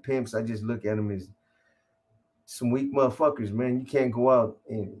pimps. I just look at them as some weak motherfuckers, man. You can't go out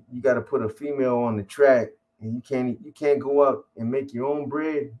and you got to put a female on the track, and you can't go out and make your own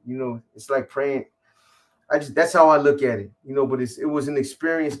bread. You know, it's like praying. That's how I look at it, you know. But it was an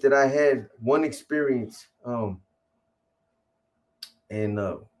experience that I had, one experience, and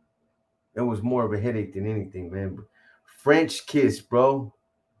it was more of a headache than anything, man. But French kiss, bro,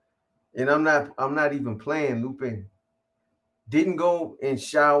 and I'm not even playing, Lupe. Didn't go and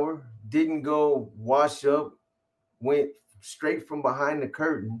shower, didn't go wash up, went straight from behind the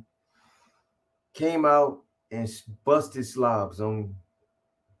curtain, came out and busted slobs on me.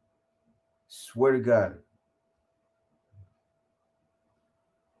 Swear to God.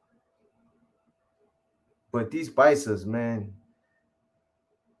 But these paisas, man.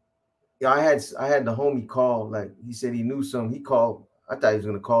 Yeah, I had the homie call, like he said he knew some. He called. I thought he was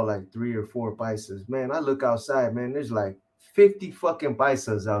gonna call like 3 or 4 paisas. Man, I look outside, man. There's like 50 fucking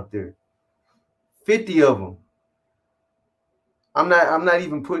paisas out there. 50 of them. I'm not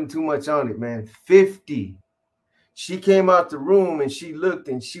even putting too much on it, man. 50. She came out the room and she looked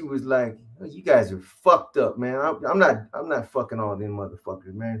and she was like, oh, "You guys are fucked up, man. I'm not fucking all them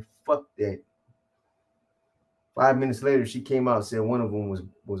motherfuckers, man. Fuck that." 5 minutes later, she came out and said one of them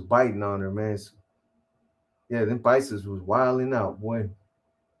was biting on her, man. So, yeah, them paisas was wilding out, boy.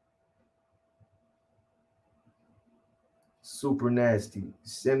 Super nasty.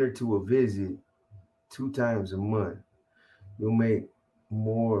 Send her to a visit 2 times a month. You'll make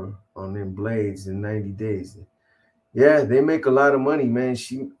more on them blades in 90 days. Yeah, they make a lot of money, man.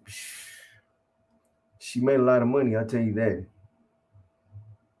 She made a lot of money, I'll tell you that.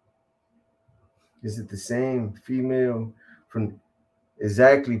 Is it the same female from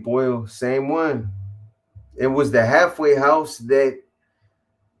exactly, Boyle? Same one. It was the halfway house where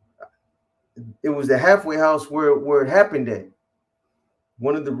it happened at.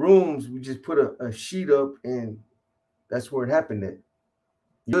 One of the rooms, we just put a sheet up and that's where it happened at.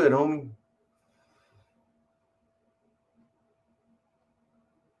 You good, homie?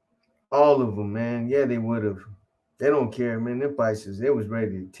 All of them, man. Yeah, they would have. They don't care, man. Them paisas, they was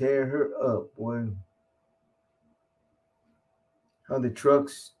ready to tear her up, boy. How the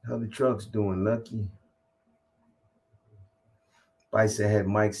trucks doing, Lucky? Paisa had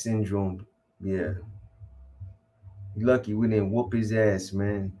Mike syndrome. Yeah. Lucky we didn't whoop his ass,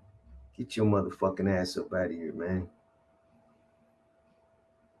 man. Get your motherfucking ass up out of here, man.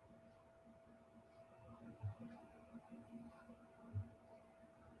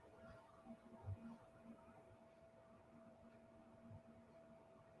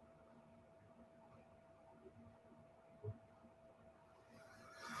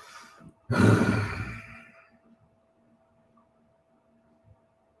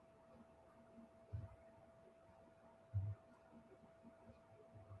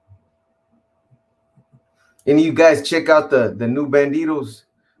 Any of you guys check out the new Banditos,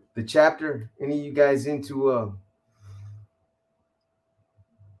 the chapter? Any of you guys into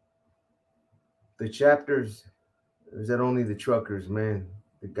the chapters? Or is that only the truckers, man?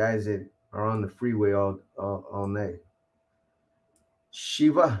 The guys that are on the freeway all night.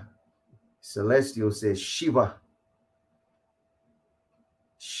 Shiva. Celestial says Shiva.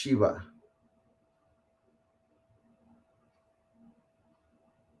 Shiva.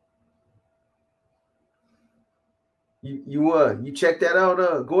 You check that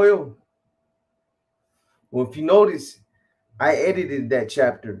out, Goyle? Well, if you notice, I edited that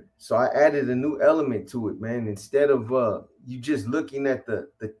chapter, so I added a new element to it, man. Instead of you just looking at the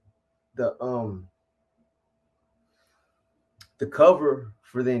cover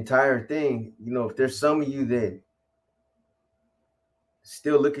for the entire thing, you know, if there's some of you that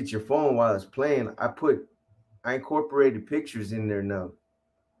still look at your phone while it's playing, I incorporated pictures in there now.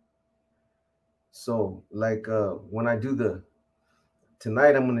 So like when I do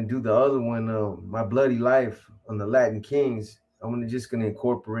tonight, I'm gonna do the other one, My Bloody Life on the Latin Kings. I'm just gonna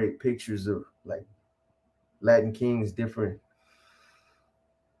incorporate pictures of like Latin Kings, different,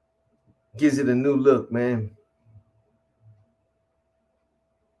 gives it a new look, man.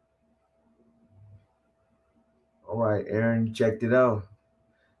 All right, Aaron, you checked it out.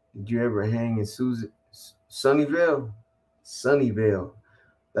 Did you ever hang in Sunnyvale? Sunnyvale.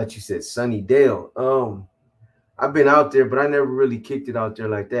 Thought you said Sunnydale. I've been out there, but I never really kicked it out there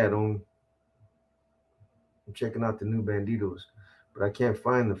like that. I'm checking out the new Banditos, but I can't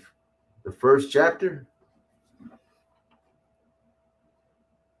find the first chapter.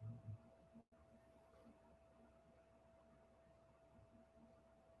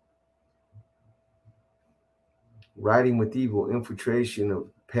 Riding with Evil, Infiltration of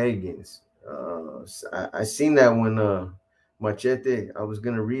Pagans. I seen that one, Machete. I was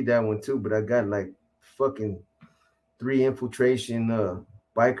gonna read that one too, but I got like fucking 3 infiltration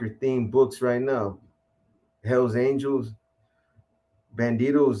biker themed books right now. Hell's Angels,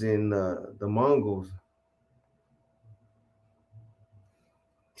 Banditos, and the Mongols.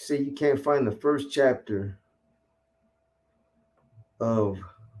 See, you can't find the first chapter of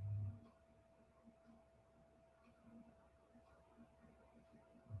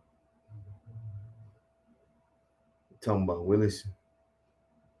talking about Willis.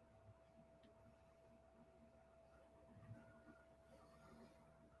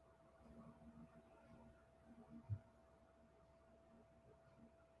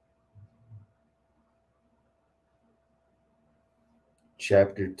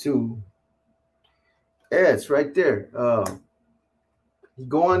 Chapter 2. Yeah, it's right there. You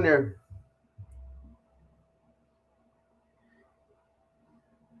go on there.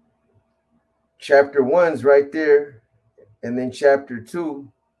 Chapter 1's right there, and then chapter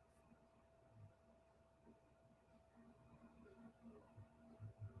 2.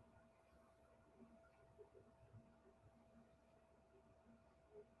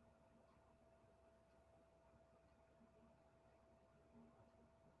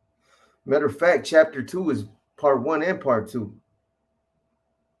 Matter of fact, chapter 2 is part 1 and part 2.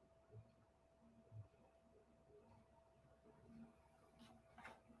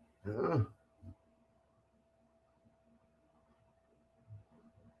 Uh,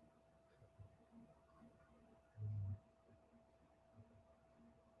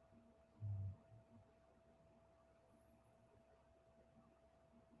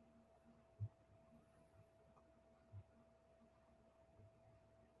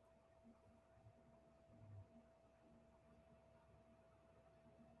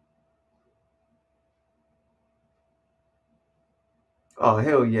 oh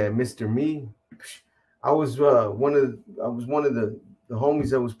hell yeah, Mr. Me. I was one of the homies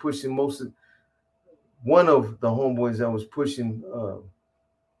that was pushing most of one of the homeboys that was pushing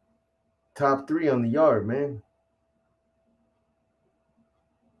top 3 on the yard, man.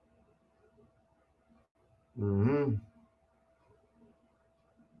 Mm-hmm.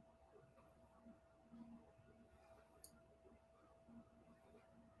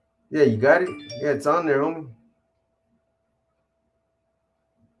 Yeah, you got it. Yeah, it's on there, homie.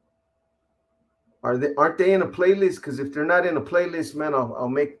 Aren't they in a playlist? Because if they're not in a playlist, man, I'll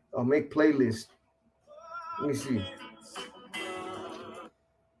make playlist. Let me see.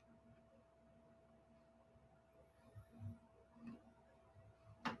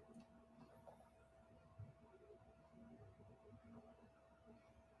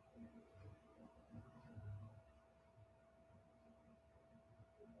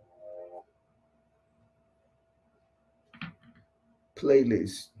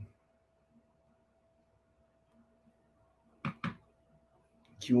 Playlist.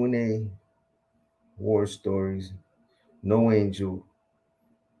 Q&A, War Stories, No Angel,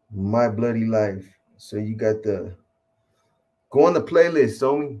 My Bloody Life. So you got go on the playlist,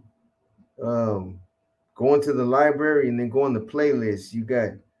 homie. Go into the library and then go on the playlist. You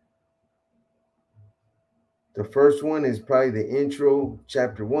got the first one is probably the intro,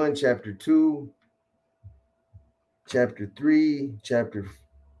 chapter 1, chapter 2, chapter 3, chapter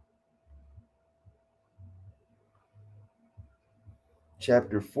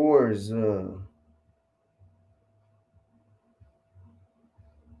 4 is 2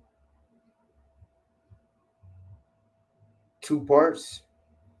 parts.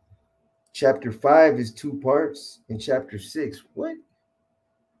 Chapter 5 is 2 parts, and chapter 6, what?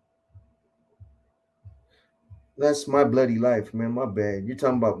 That's My Bloody Life, man. My bad. You're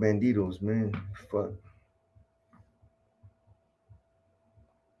talking about Banditos, man. Fuck.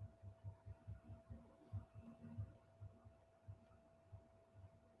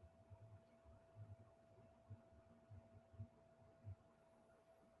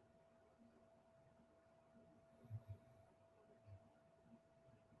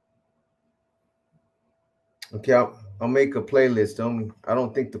 Okay, I'll make a playlist. Only I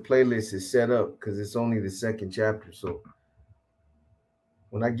don't think the playlist is set up because it's only the second chapter. So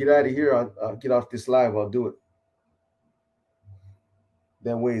when I get out of here, I'll get off this live. I'll do it.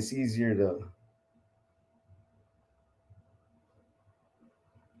 That way, it's easier to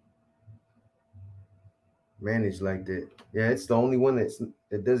manage like that. Yeah, it's the only one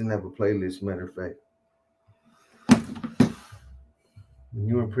that doesn't have a playlist. Matter of fact, when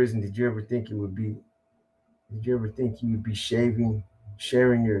you were in prison, did you ever think it would be? Did you ever think you would be sharing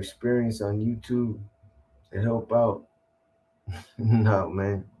your experience on YouTube to help out? No,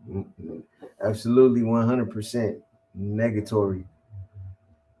 man. Absolutely 100% negatory.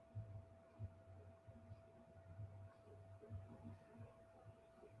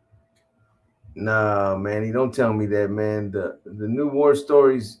 Nah, man, he don't tell me that, man. The new war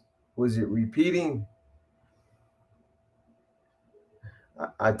stories, was it repeating?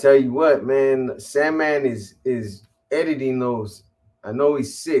 I tell you what, man, Sandman is editing those. I know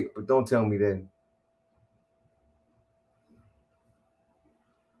he's sick, but don't tell me that.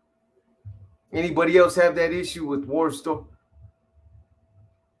 Anybody else have that issue with war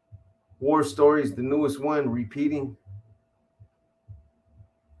stories, the newest one repeating?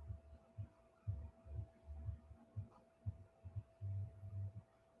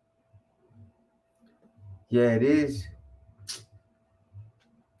 Yeah, it is.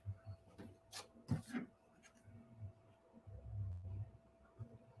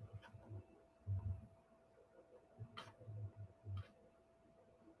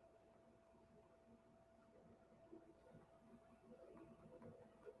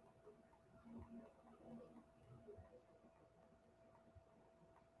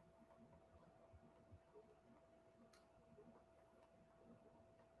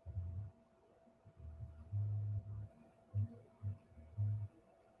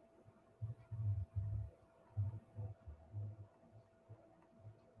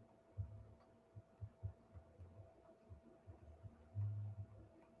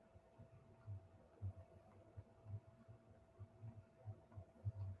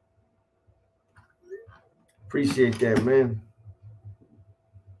 Appreciate that, man.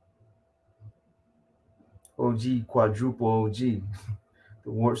 OG, quadruple OG. The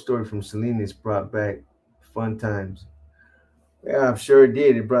war story from Salinas brought back fun times. Yeah, I'm sure it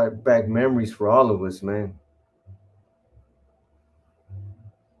did. It brought back memories for all of us, man.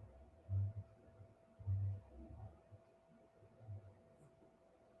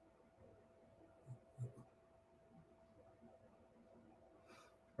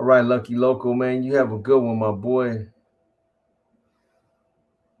 All right, Lucky Loco, man. You have a good one, my boy.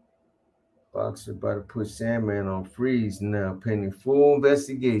 Boxer about to put Sandman on freeze now, pending full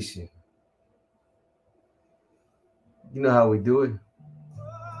investigation. You know how we do it.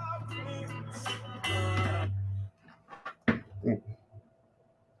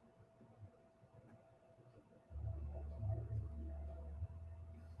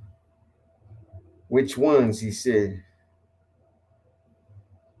 Which ones? He said.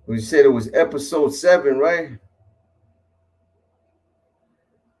 Well, he said it was episode 7, right?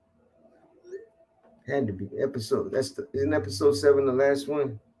 Had to be episode. Isn't episode 7 the last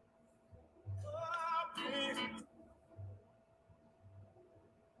one?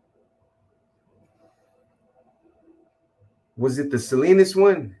 Was it the Salinas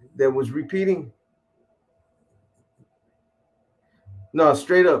one that was repeating? No,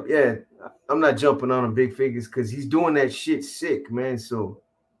 straight up, yeah. I'm not jumping on him big figures because he's doing that shit sick, man. So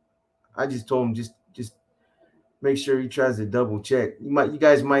I just told him just make sure he tries to double check. You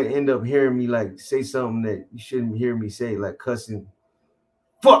guys might end up hearing me like say something that you shouldn't hear me say, like cussing,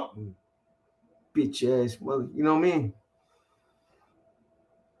 fuck, bitch ass mother. You know what I mean?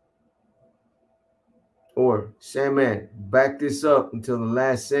 Or Sandman, back this up until the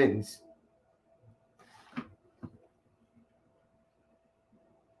last sentence.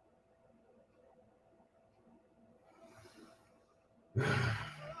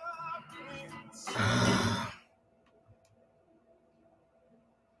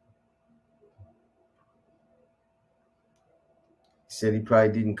 Said he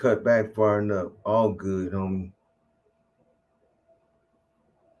probably didn't cut back far enough. All good, homie.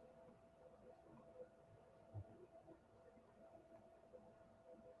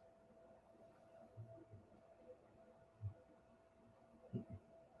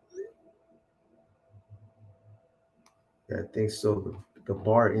 Yeah, I think so. The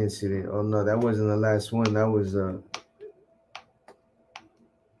bar incident. Oh no, that wasn't the last one. That was oh,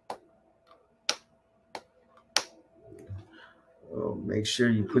 make sure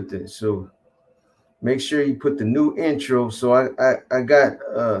you put the new intro. So I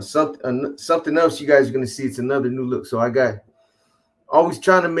got something else you guys are gonna see. It's another new look. So I got always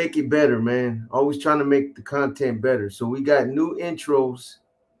trying to make it better, man. Always trying to make the content better. So we got new intros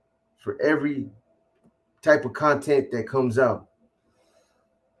for every type of content that comes out,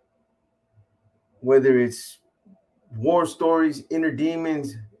 whether it's war stories, inner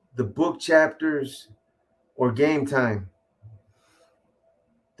demons, the book chapters, or game time.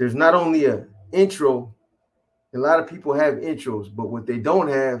 There's not only a intro. A lot of people have intros, but what they don't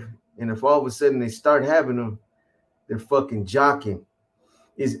have, and if all of a sudden they start having them, they're fucking jocking,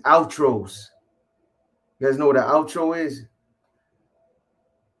 is outros. You guys know what an outro is?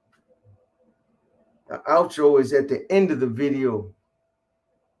 An outro is at the end of the video.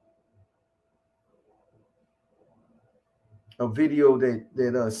 A video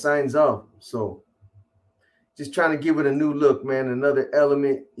that signs off. So just trying to give it a new look, man. Another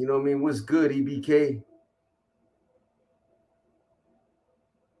element. You know what I mean? What's good, EBK?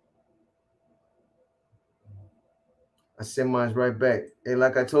 I send mine right back. And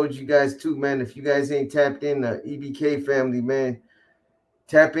like I told you guys too, man, if you guys ain't tapped in the EBK family, man,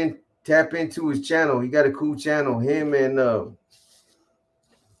 tap into his channel. He got a cool channel. Him and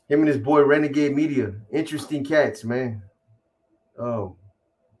his boy Renegade Media. Interesting cats, man. Oh,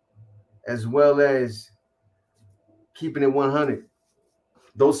 as well as keeping it 100.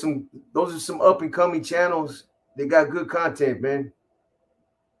 Those are some up and coming channels. They got good content, man.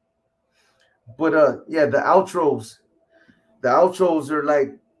 But yeah, the outros are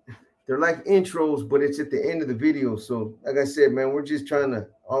like they're like intros, but it's at the end of the video. So like I said, man, we're just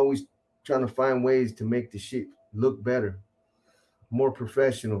always trying to find ways to make the shit look better, more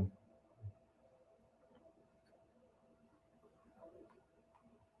professional.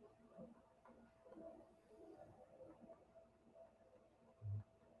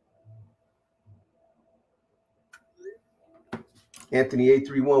 Anthony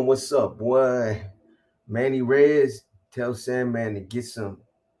 831, what's up, boy? Manny Reyes, tell Sandman to get some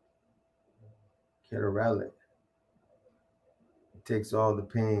Catarrelli. It takes all the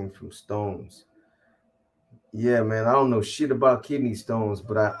pain from stones. Yeah, man, I don't know shit about kidney stones,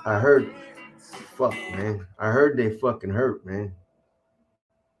 but I heard, fuck, man. I heard they fucking hurt, man.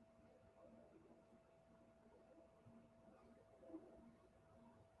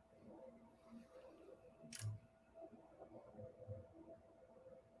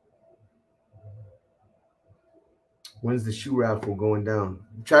 When's the shoe raffle going down?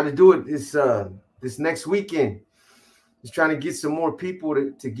 Try to do it this next weekend. Just trying to get some more people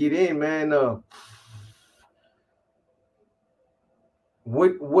to get in, man.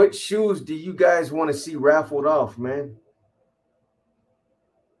 What shoes do you guys want to see raffled off, man?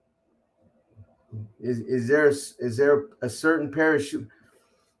 Is there a certain pair of shoes?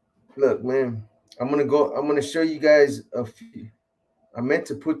 Look, man, I'm gonna show you guys a few. I meant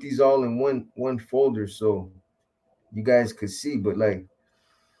to put these all in one folder so you guys could see, but like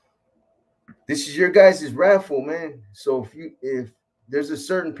this is your guys' raffle, man. So if there's a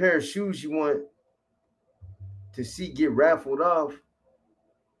certain pair of shoes you want to see get raffled off,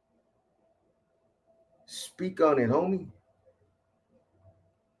 speak on it, homie.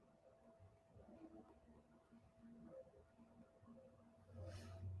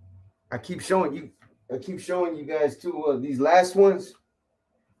 I keep showing you guys too. These last ones.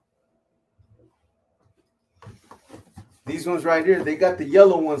 These ones right here, they got the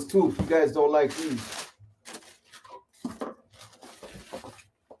yellow ones too. If you guys don't like these,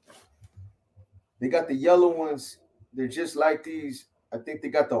 they got the yellow ones. They're just like these. I think they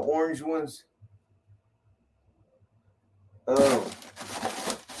got the orange ones.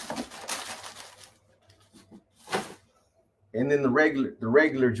 And then the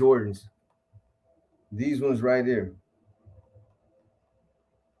regular Jordans. These ones right here.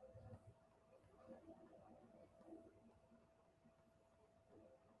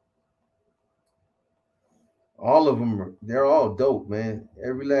 All of them, they're all dope, man.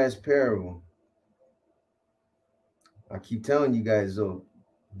 Every last pair of them. I keep telling you guys though,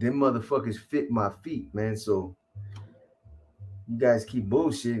 them motherfuckers fit my feet, man. So you guys keep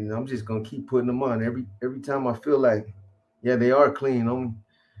bullshitting. I'm just gonna keep putting them on every time I feel like, yeah, they are clean, homie.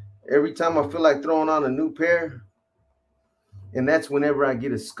 Every time I feel like throwing on a new pair, and that's whenever I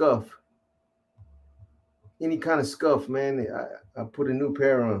get a scuff. Any kind of scuff, man, I put a new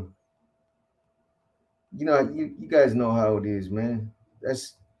pair on. You know, you guys know how it is, man.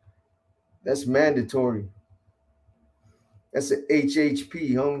 That's mandatory. That's an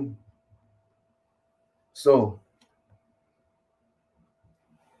HHP, homie. So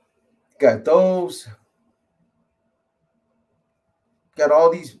got those. Got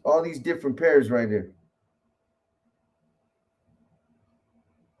all these different pairs right there.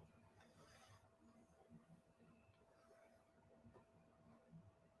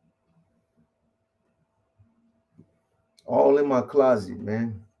 All in my closet,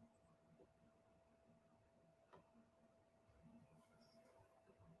 man.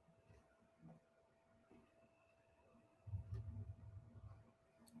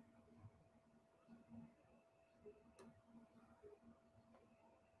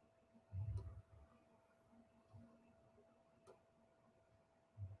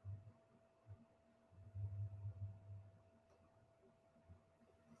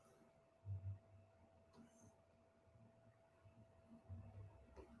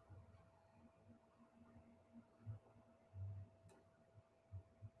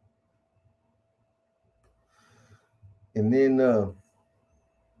 And then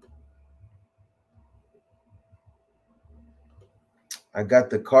I got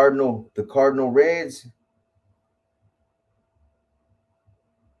the Cardinal Reds.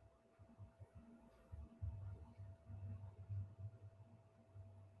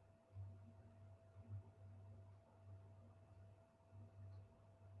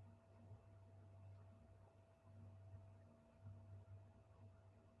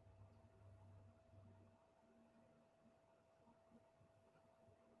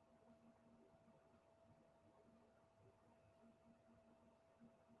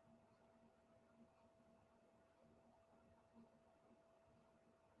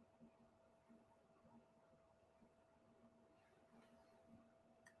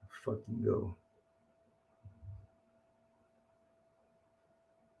 Fucking go.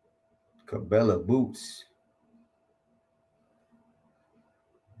 Cabela boots.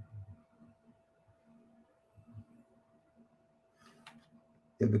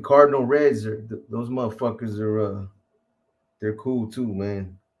 And the Cardinal Reds are those motherfuckers are they're cool too,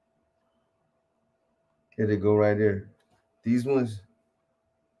 man. Here they go right there. These ones.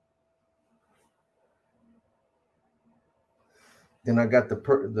 Then I got the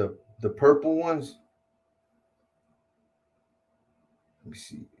purple ones. Let me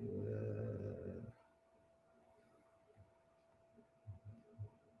see.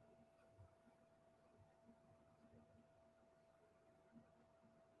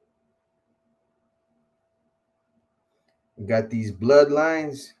 Got these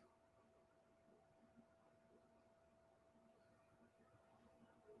bloodlines.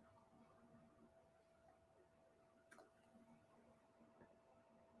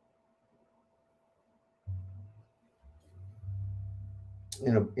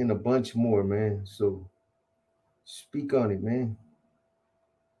 In a bunch more, man. So speak on it, man.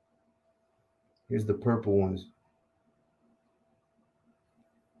 Here's the purple ones.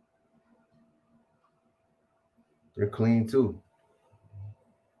 They're clean too.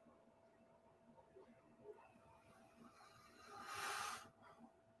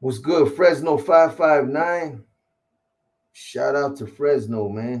 What's good, Fresno 559? Shout out to Fresno,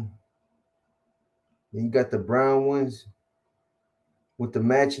 man. And you got the brown ones with the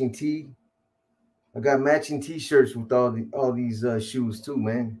matching tee. I got matching t-shirts with all these shoes too,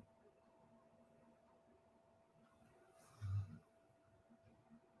 man.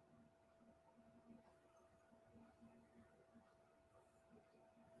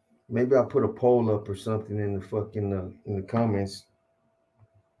 Maybe I'll put a poll up or something in the fucking in the comments.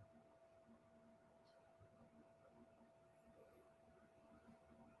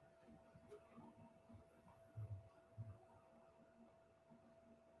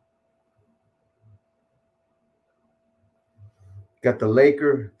 Got the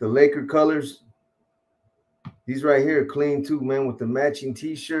Laker colors. These right here are clean too, man, with the matching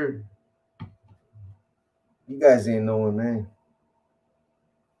t-shirt. You guys ain't knowing, man.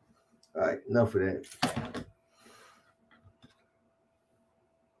 All right, enough of that.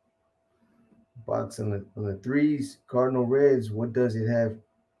 Box on the threes, Cardinal Reds. What does it have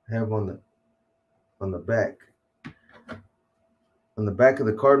on the back? On the back of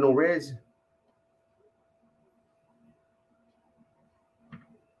the Cardinal Reds?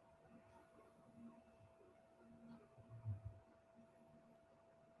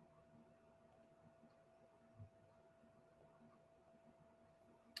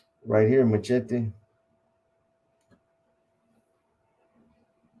 Right here, Machete. Is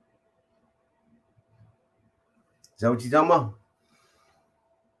that what you talking about?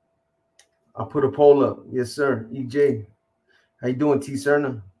 I'll put a poll up. Yes, sir. EJ. How you doing, T.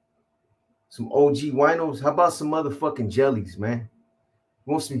 Cerna? Some OG winos. How about some motherfucking jellies, man?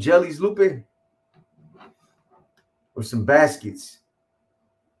 You want some jellies, Lupe? Or some baskets?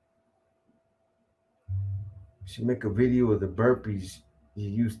 Should make a video of the burpees you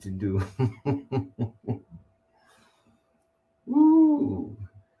used to do. Ooh.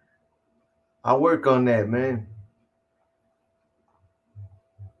 I'll work on that, man.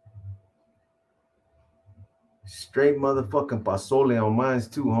 Straight motherfucking pasole on mine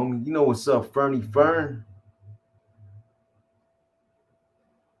too, homie. You know what's up, Fernie Fern?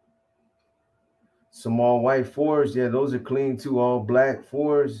 Some all white fours. Yeah, those are clean too. All black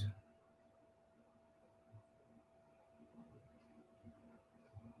fours.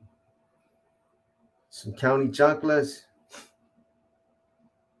 Some county chocolates.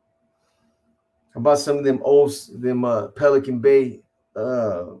 How about some of them Pelican Bay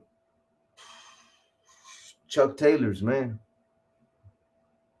Chuck Taylors, man?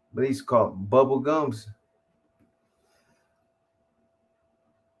 What these called? Bubble gums.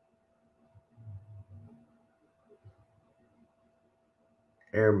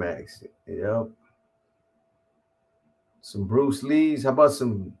 Air Max. Yep. Some Bruce Lee's. How about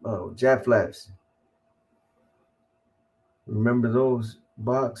some Jab Flaps? Remember those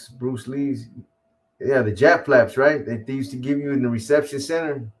box Bruce Lee's? Yeah, the Jab Flaps, right? That they used to give you in the reception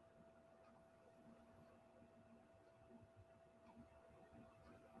center.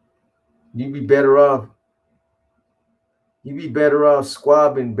 You'd be better off. You'd be better off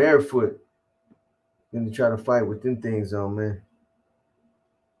squabbing barefoot than to try to fight with them things on, man.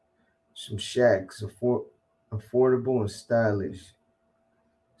 Some Shacks, affordable and stylish.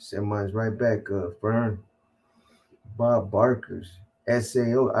 Send mine's right back up, Fern. Bob Barker's.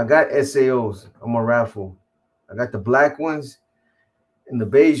 SAO. I got SAOs. I'm a raffle. I got the black ones and the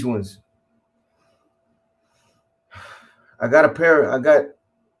beige ones. I got a pair. I got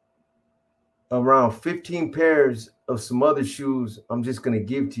around 15 pairs of some other shoes I'm just going to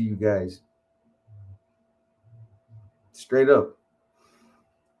give to you guys. Straight up.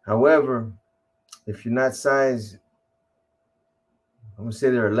 However, if you're not size, I'm going to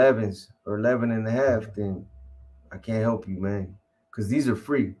say they're 11s or 11 and a half, then I can't help you, man. Because these are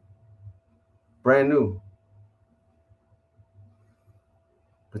free. Brand new.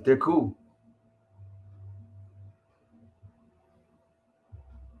 But they're cool.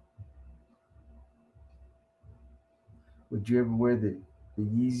 Would you ever wear the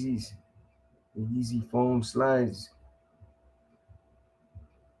Yeezys? The Yeezy foam slides?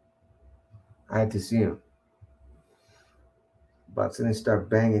 I had to see them. Boxing didn't start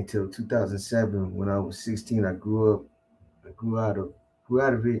banging till 2007. When I was 16, I grew up. I grew out of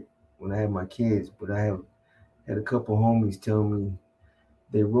it when I had my kids. But I had a couple homies tell me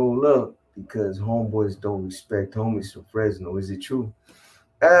they roll up because homeboys don't respect homies from Fresno. Is it true?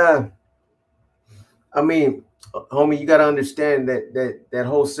 I mean, homie, you got to understand that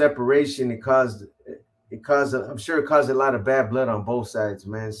whole separation, I'm sure it caused a lot of bad blood on both sides,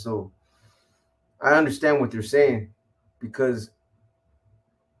 man. So I understand what they're saying because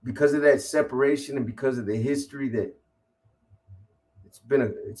of that separation and because of the history that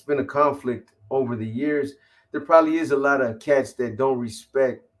it's been a conflict over the years. There probably is a lot of cats that don't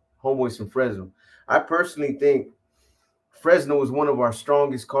respect homeboys from Fresno. I personally think Fresno was one of our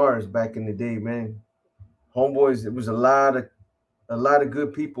strongest cars back in the day, man. Homeboys, it was a lot of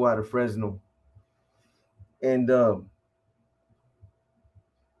good people out of Fresno. And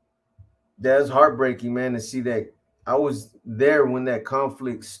that's heartbreaking, man, to see that. I was there when that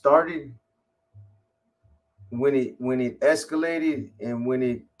conflict started, when it escalated, and when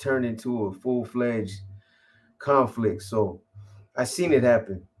it turned into a full-fledged conflict. So I seen it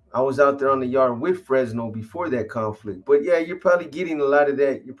happen. I was out there on the yard with Fresno before that conflict. But yeah, you're probably getting a lot of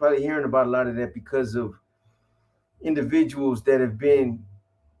that. You're probably hearing about a lot of that because of individuals that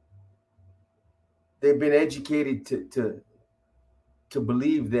they've been educated to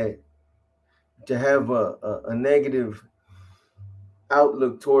believe that, to have a negative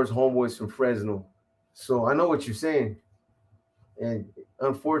outlook towards homeboys from Fresno. So I know what you're saying. And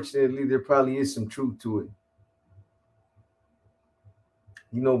unfortunately, there probably is some truth to it.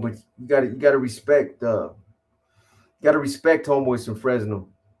 You know, but you gotta respect homeboys from Fresno.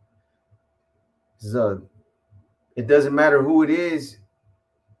 It doesn't matter who it is.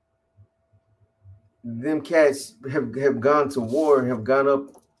 Them cats have gone to war, have gone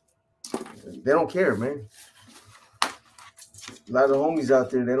up. They don't care, man. A lot of homies out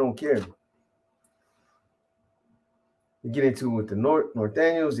there, they don't care. They get into it with the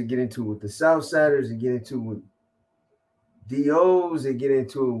Northaniels, they get into it with the Southsiders, they get into it with DOs, they get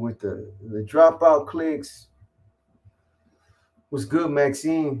into it with the dropout cliques. What's good,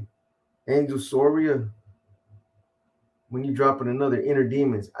 Maxine? Angel Soria, when you dropping another Inner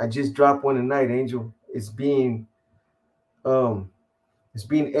Demons? I just dropped one tonight, Angel. It's being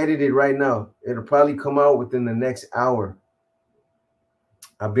edited right now. It'll probably come out within the next hour.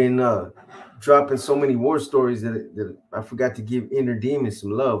 I've been dropping so many war stories that I forgot to give Inner Demons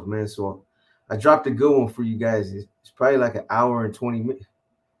some love, man. So I dropped a good one for you guys. It's probably like an hour and 20 minutes.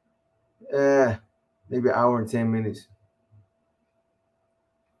 Maybe an hour and 10 minutes.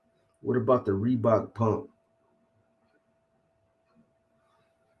 What about the Reebok pump?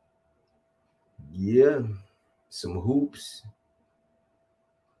 Yeah, some hoops.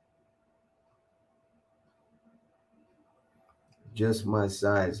 Just my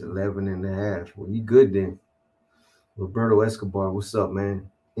size, 11 and a half. Well, you good then. Roberto Escobar, what's up, man?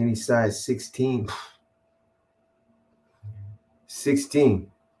 Any size 16?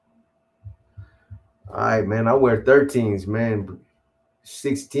 16. All right, man. I wear 13s, man. But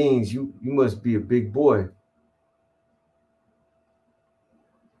 16s, you must be a big boy.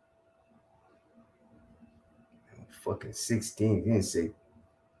 Fucking 16. You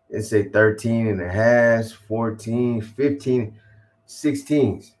didn't say 13 and a half, 14, 15,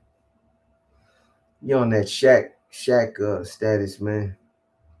 16s. You on that Shaq status, man.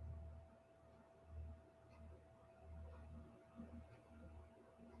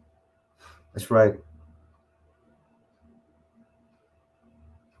 That's right.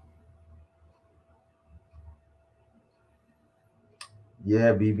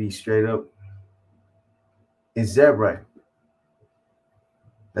 Yeah, BB, straight up. Is that right?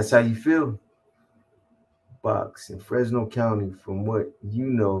 That's how you feel? Box in Fresno County, from what you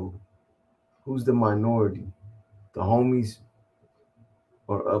know, who's the minority? The homies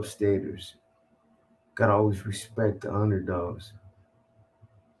or upstaters? Gotta always respect the underdogs.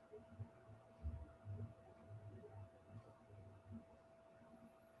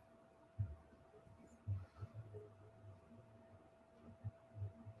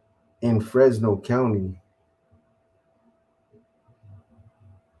 In Fresno County,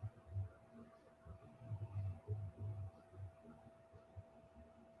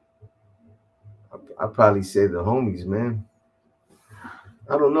 I probably say the homies, man.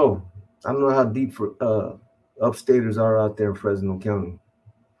 I don't know. I don't know how deep for upstaters are out there in Fresno County.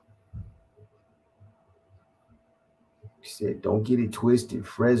 He said, don't get it twisted.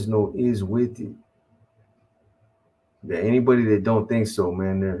 Fresno is with it. Yeah, anybody that don't think so,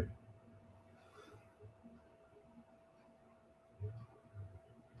 man, they're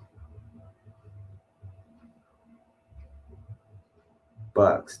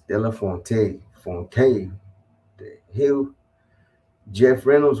Box, Della Fonte, the Hill, Jeff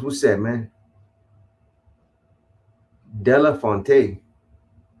Reynolds. What's that, man? Della Fonte.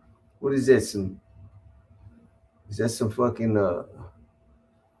 What is that? Is that some fucking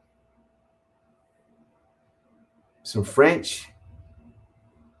some French?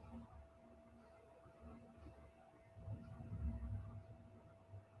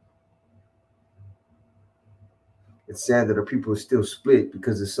 It's sad that our people are still split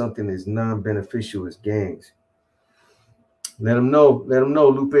because of something as non-beneficial as gangs. Let them know. Let them know,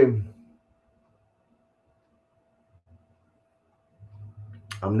 Lupe.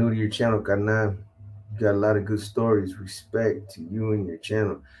 I'm new to your channel, Karnan. You got a lot of good stories. Respect to you and your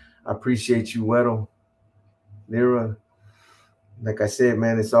channel. I appreciate you, Weddle. Lyra. Like I said,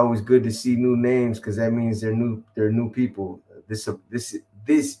 man, it's always good to see new names because that means they're new. They're new people. This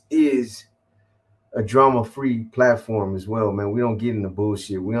is a drama-free platform as well, man. We don't get into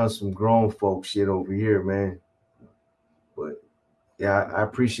bullshit. We on some grown folk shit over here, man. But yeah, I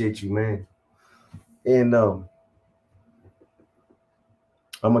appreciate you, man. And I'm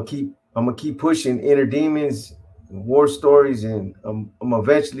gonna keep pushing Inner Demons, war stories, and I'm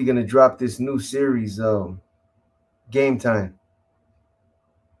eventually gonna drop this new series, Game Time.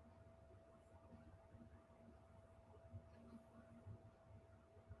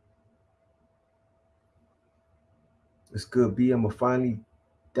 It's good, B. I'm gonna finally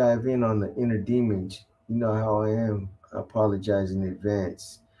dive in on the Inner Demons. You know how I am. I apologize in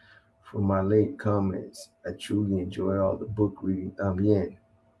advance for my late comments. I truly enjoy all the book reading. También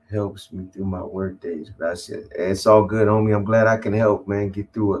helps me through my work days. Gracias. It's all good, homie. I'm glad I can help, man.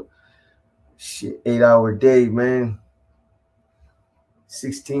 Get through a 8-hour day, man.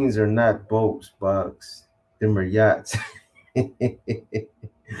 16s are not boats, Box. Them are yachts.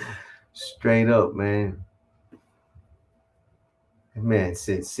 Straight up, man. That man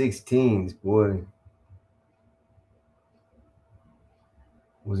said 16s, boy.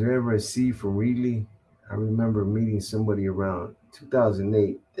 Was there ever a C from Reedley? I remember meeting somebody around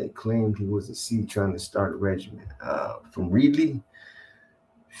 2008 that claimed he was a C trying to start a regiment. From Reedley?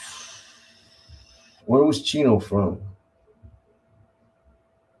 Where was Chino from?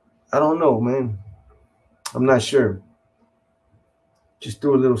 I don't know, man. I'm not sure. Just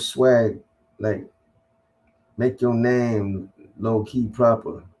do a little swag, like make your name low key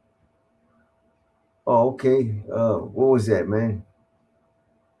proper. Oh, okay. What was that, man?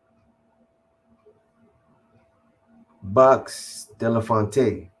 Box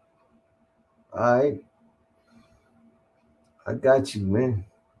Delafonte. All right. I got you, man.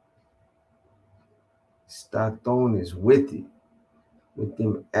 Stockton is with it. With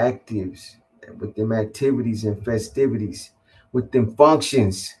them actives, with them activities and festivities, with them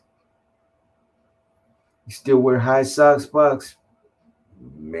functions. You still wear high socks, Box?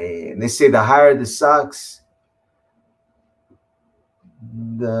 Man, they say the higher the socks,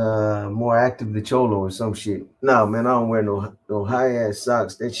 the more active the cholo or some shit. No, man, I don't wear no high ass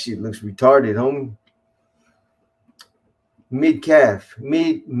socks. That shit looks retarded, homie. Mid calf,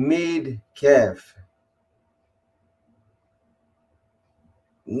 mid calf.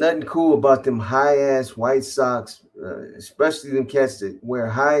 Nothing cool about them high ass white socks, especially them cats that wear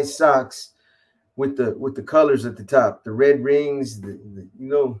high socks with the colors at the top, the red rings, the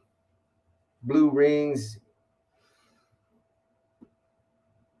blue rings.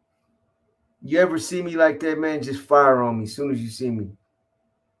 You ever see me like that, man? Just fire on me as soon as you see me.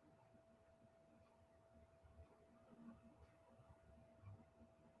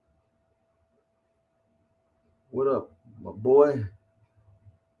 What up, my boy?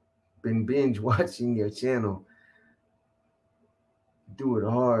 Been binge watching your channel. Do it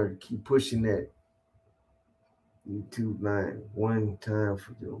hard. Keep pushing that. YouTube 9. One time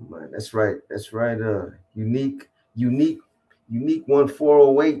for your mind. That's right. That's right. Unique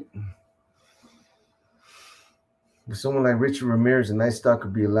 1408. With someone like Richard Ramirez, a night stalker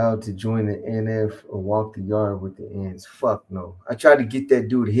be allowed to join the NF or walk the yard with the ends? Fuck no. I tried to get that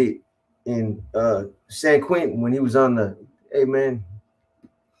dude hit in San Quentin when he was on the. Hey man,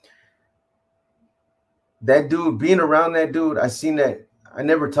 that dude, being around that dude, I seen that. I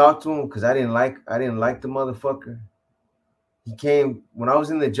never talked to him because I didn't like the motherfucker. He came when I was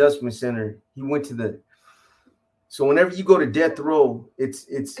in the adjustment center. He went to the. So whenever you go to death row, it's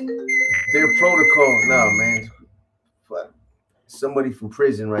their protocol. No, man. Fuck. Somebody from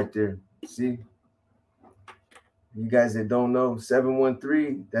prison right there. See? You guys that don't know,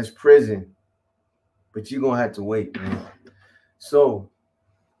 713, that's prison. But you're gonna have to wait, man. So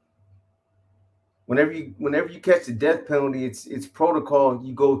whenever you catch the death penalty, it's protocol.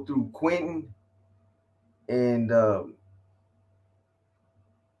 You go through Quentin and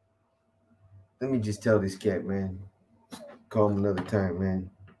let me just tell this cat, man. Call him another time,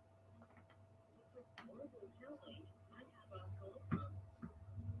 man.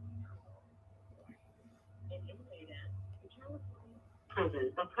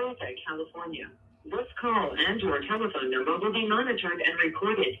 Prison of Project, California. This call and your telephone number will be monitored and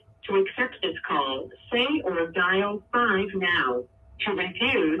recorded. To accept this call, say or dial 5 now. To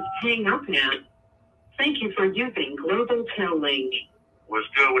refuse, hang up now. Thank you for using Global Tel Link. What's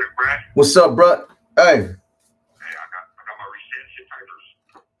good with it, Brad? What's up, bro? Hey. Hey, I got my recency papers.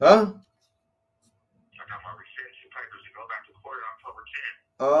 Huh? I got my recency papers to go back to court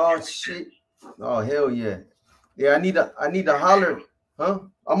Oh on October 10th. shit. Oh hell yeah. Yeah, I need to holler. Huh?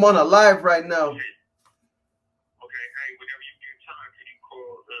 I'm on a live right now. Okay, hey, whenever you get time, can you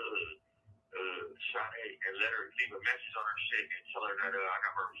call Sade and let her leave a message on her shit and tell her that I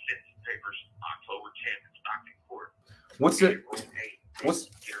got my recency papers October 10th in Stockton Court. What's the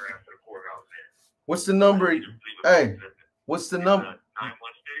Get her after the courthouse then. What's the number? Hey, what's the number?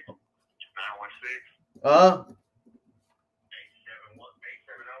 916. Uh-huh.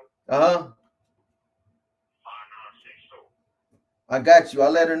 870. Uh-huh. I got you.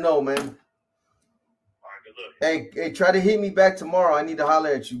 I'll let her know, man. All right, good luck. Hey, try to hit me back tomorrow. I need to holler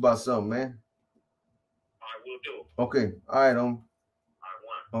at you about something, man. I will do. Okay. All right, I won.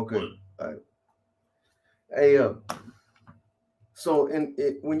 Okay. All right. Hey, so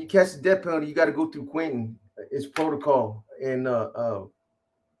when you catch the death penalty, you got to go through Quentin. It's protocol, and you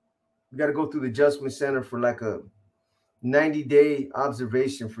got to go through the adjustment center for like a 90-day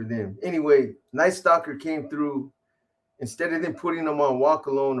observation for them. Anyway, Night Stalker came through. Instead of them putting them on walk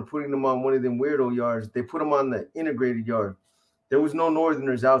alone or putting them on one of them weirdo yards, they put them on the integrated yard. There was no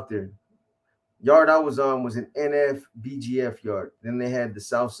Northerners out there. Yard I was on was an NF BGF yard. Then they had the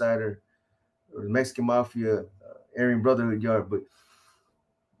Southsider or the Mexican Mafia Aryan Brotherhood yard. But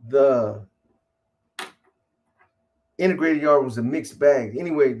the integrated yard was a mixed bag.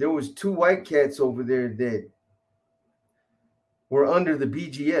 Anyway, there was 2 white cats over there that were under the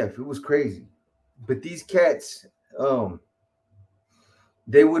BGF. It was crazy. But these cats,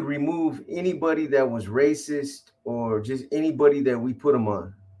 they would remove anybody that was racist or just anybody that we put them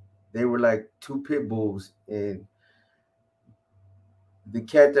on. They were like two pit bulls, and the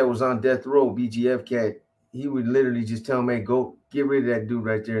cat that was on death row, BGF cat, he would literally just tell me, hey, go get rid of that dude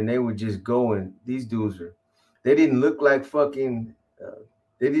right there, and they would just go. And these dudes are, they didn't look like fucking,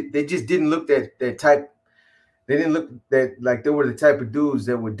 they just didn't look that type. They didn't look that like they were the type of dudes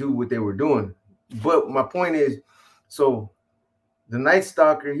that would do what they were doing. But my point is, so the Night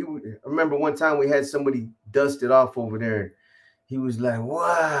Stalker, I remember one time we had somebody dust it off over there. He was like,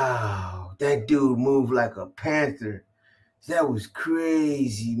 wow, that dude moved like a panther. That was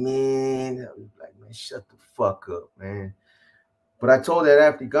crazy, man. I was like, man, shut the fuck up, man. But I told that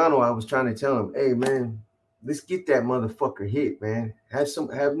Africano, I was trying to tell him, hey, man, let's get that motherfucker hit, man. Have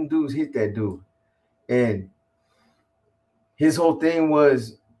them dudes hit that dude. And his whole thing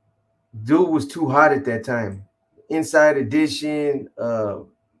was, dude was too hot at that time. Inside Edition,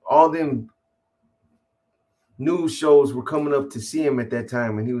 all them news shows were coming up to see him at that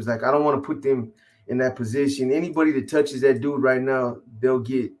time. And he was like, I don't want to put them in that position. Anybody that touches that dude right now, they'll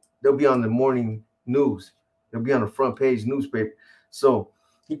be on the morning news. They'll be on the front page newspaper. So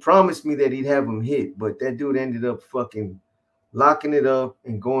he promised me that he'd have him hit, but that dude ended up fucking locking it up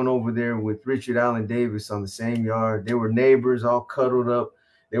and going over there with Richard Allen Davis on the same yard. They were neighbors, all cuddled up.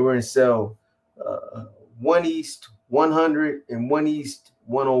 They were in cell 1 East 100 and 1 East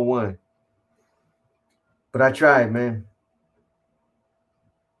 101. But I tried, man.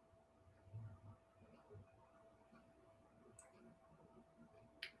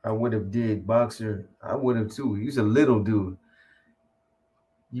 I would have did Boxer. I would have too. He's a little dude.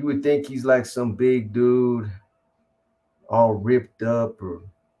 You would think he's like some big dude, all ripped up, or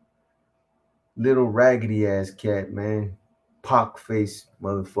little raggedy ass cat, man. Pock face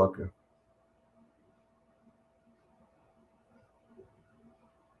motherfucker.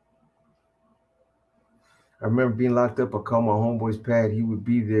 I remember being locked up. I called my homeboy's pad. He would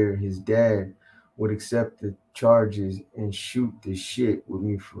be there. His dad would accept the charges and shoot the shit with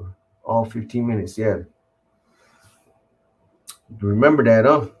me for all 15 minutes. Yeah. You remember that,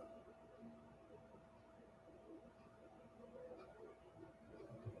 huh?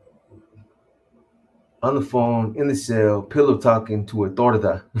 On the phone, in the cell, pillow talking to a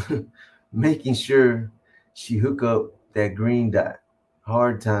torta, making sure she hook up that green dot.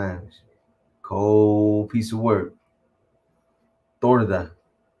 Hard times. Cold piece of work. Torta.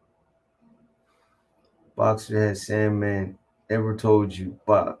 Boxer has Sandman ever told you,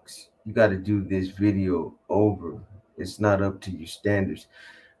 Box, you got to do this video over. It's not up to your standards.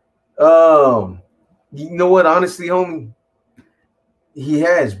 You know what? Honestly, homie, he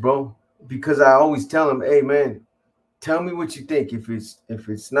has, bro. Because I always tell him, hey, man, tell me what you think. If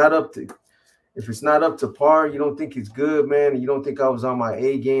it's not up to par, you don't think it's good, man, and you don't think I was on my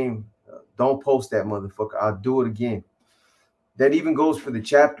A game, don't post that motherfucker. I'll do it again. That even goes for the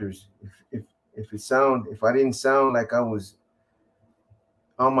chapters. If I didn't sound like I was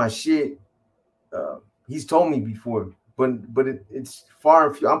on my shit, he's told me before, but it's far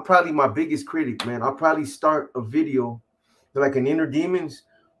and few. I'm probably my biggest critic, man. I'll probably start a video like an Inner Demons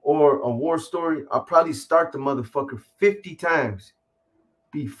or a war story. I'll probably start the motherfucker 50 times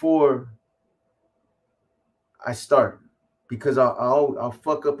before I start, because I'll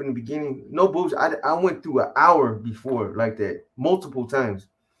fuck up in the beginning. No bullshit. I went through an hour before like that multiple times,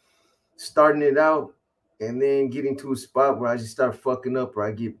 starting it out and then getting to a spot where I just start fucking up, or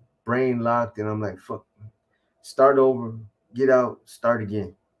I get brain locked and I'm like, fuck, start over, get out, start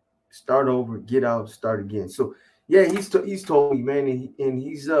again, start over, get out, start again. So yeah, he's told me, man, and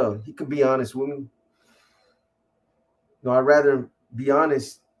he can be honest with me. No, I'd rather be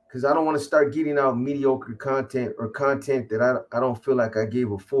honest, because I don't want to start getting out mediocre content or content that I don't feel like I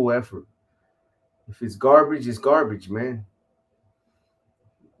gave a full effort. If it's garbage, it's garbage, man.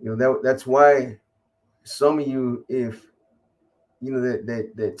 You know, that's why some of you, if you know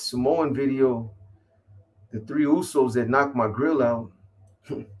that Samoan video, the 3 Usos that knocked my grill out,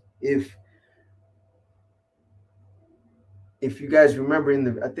 if you guys remember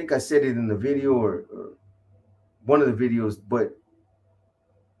I think I said it in the video or one of the videos, but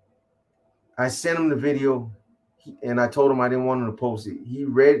I sent him the video and I told him I didn't want him to post it.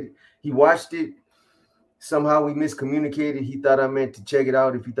 He watched it. Somehow we miscommunicated. He thought I meant to check it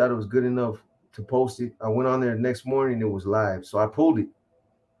out if he thought it was good enough to post it. I went on there the next morning, it was live. So I pulled it.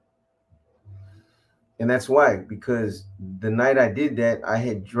 And that's why, because the night I did that, I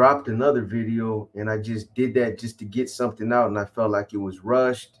had dropped another video and I just did that just to get something out. And I felt like it was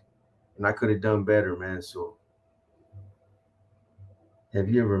rushed and I could have done better, man. So have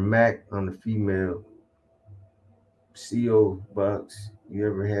you ever macked on the female? CO Box? You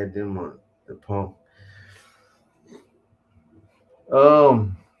ever had them on the pump?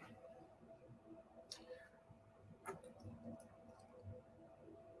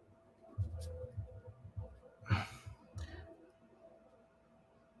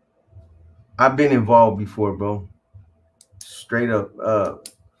 I've been involved before, bro. Straight up.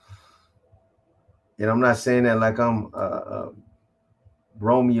 And I'm not saying that like I'm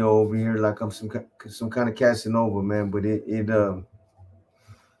Romeo over here, like I'm some kind of Casanova, man. But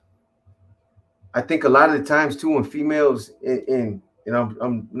I think a lot of the times too, when females and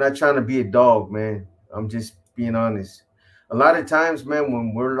I'm not trying to be a dog, man. I'm just being honest. A lot of times, man,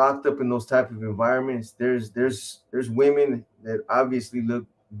 when we're locked up in those type of environments, there's women that obviously look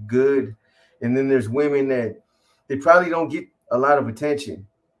good, and then there's women that they probably don't get a lot of attention.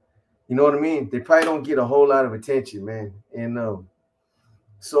 You know what I mean? They probably don't get a whole lot of attention, man. And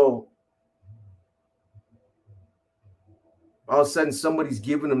so all of a sudden somebody's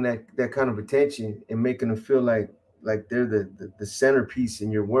giving them that kind of attention and making them feel like they're the centerpiece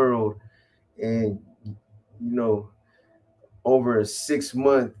in your world. And you know, over a 6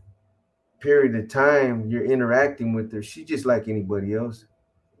 month period of time you're interacting with her, she just like anybody else.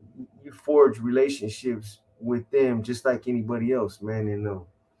 You forge relationships with them just like anybody else, man. And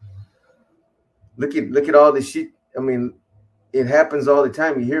look at all this shit. I mean, it happens all the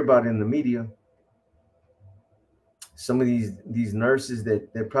time. You hear about it in the media. Some of these nurses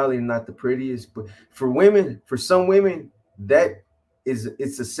that they're probably not the prettiest, but for women, for some women, that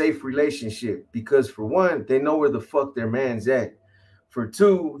it's a safe relationship, because for one, they know where the fuck their man's at. For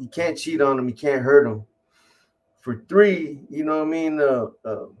two, you can't cheat on them, you can't hurt them. For three, you know what I mean,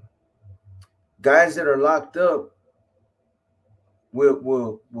 guys that are locked up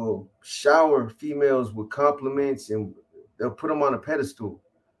will shower females with compliments, and they'll put them on a pedestal.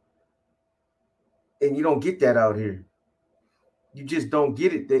 And you don't get that out here. You just don't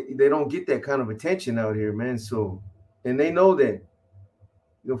get it. They don't get that kind of attention out here, man. So, and they know that.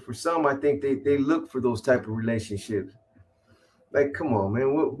 You know, for some, I think they look for those type of relationships. Like, come on,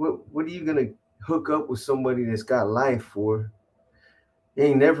 man. What are you gonna hook up with somebody that's got life for? They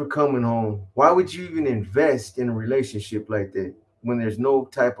ain't never coming home. Why would you even invest in a relationship like that when there's no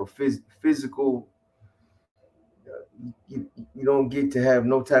type of physical? You don't get to have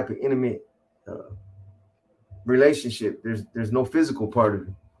no type of intimate relationship. There's no physical part of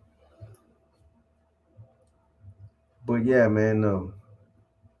it. But yeah, man,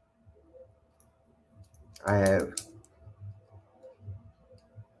 I have.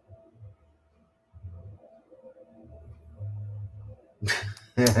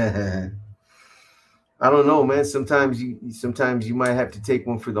 I don't know, man. Sometimes you might have to take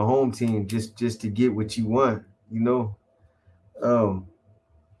one for the home team just to get what you want, you know. Um,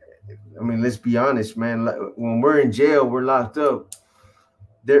 I mean, let's be honest, man. Like, when we're in jail, we're locked up.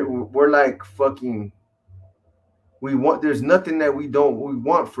 We're like fucking. We want. There's nothing that we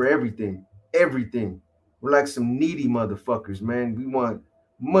want for everything. Everything. We're like some needy motherfuckers, man. We want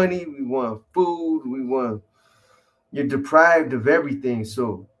money. We want food. We want. You're deprived of everything,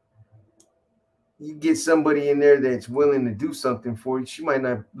 so you get somebody in there that's willing to do something for you. She might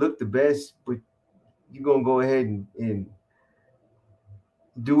not look the best, but you're gonna go ahead and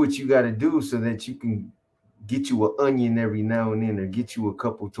do what you got to do so that you can get you an onion every now and then, or get you a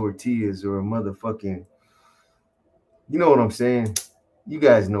couple tortillas, or a motherfucking, you know what I'm saying? You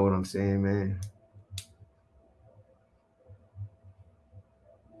guys know what I'm saying, man.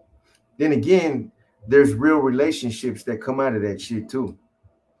 Then again, there's real relationships that come out of that shit too.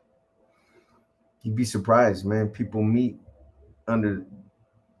 You'd be surprised, man. People meet under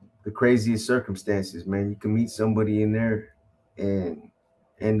the craziest circumstances, man. You can meet somebody in there and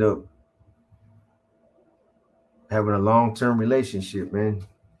end up having a long-term relationship, man.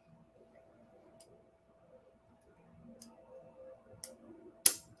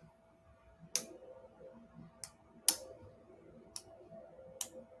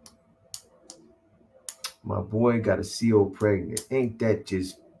 My boy got a CO pregnant. Ain't that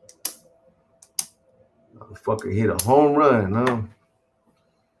just motherfucker hit a home run, huh?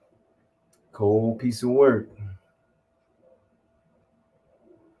 Cold piece of work.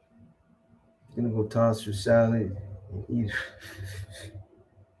 Gonna go toss her salad and eat.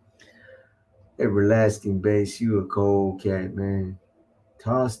 Everlasting base, you a cold cat, man.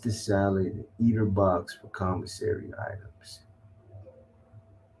 Toss the salad and eat her box for commissary items.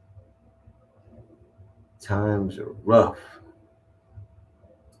 Times are rough.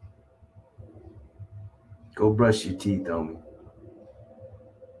 Go brush your teeth on me.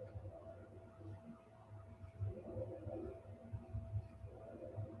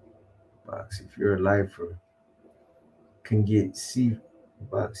 Box, if you're a lifer, can get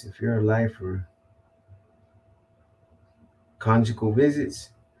Box, if you're a lifer, conjugal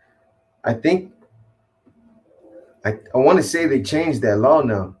visits. I think I want to say they changed that law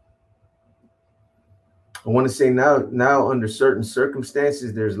now. I want to say now under certain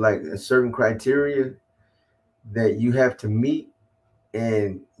circumstances, there's like a certain criteria that you have to meet,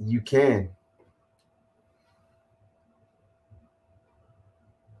 and you can.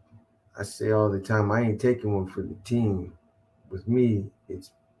 I say all the time, I ain't taking one for the team. With me,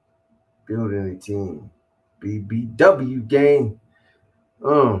 it's building a team. BBW gang.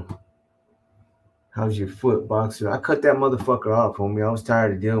 How's your foot, boxer? I cut that motherfucker off, homie. I was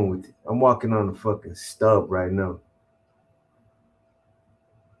tired of dealing with it. I'm walking on the fucking stub right now.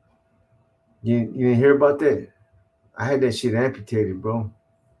 You didn't hear about that? I had that shit amputated, bro.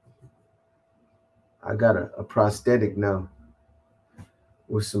 I got a prosthetic now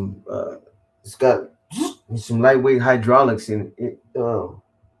with some it's got some lightweight hydraulics in it. Well,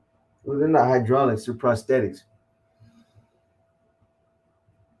 they're not hydraulics, they're prosthetics.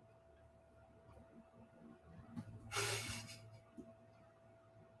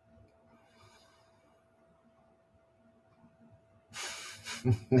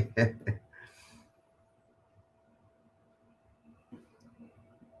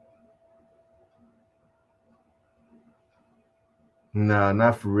 Nah,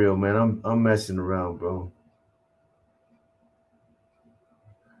 not for real, man. I'm messing around, bro.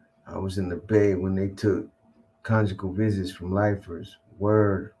 I was in the Bay when they took conjugal visits from lifers.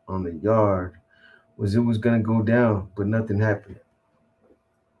 Word on the yard was it was gonna go down, but nothing happened.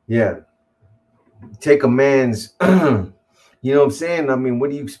 Yeah, take a man's, you know what I'm saying? I mean, what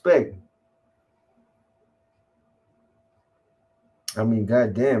do you expect? I mean,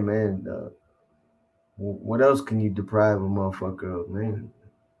 goddamn, man. What else can you deprive a motherfucker of, man?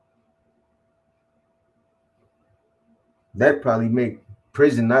 That probably make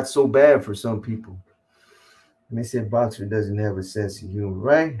prison not so bad for some people. And they said Boxer doesn't have a sense of humor,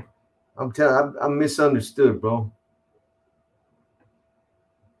 right? I'm telling, I'm misunderstood, bro.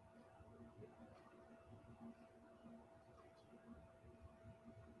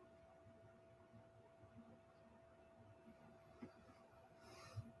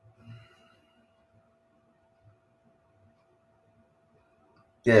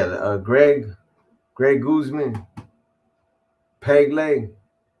 Yeah, Greg Guzman, peg leg,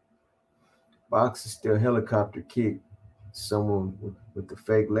 Boxer still helicopter kick someone with the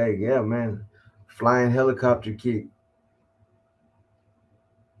fake leg. Yeah, man, flying helicopter kick.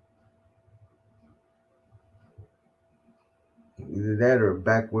 Either that or a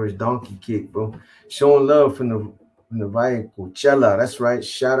backwards donkey kick, bro. Showing love from the via Coachella. That's right.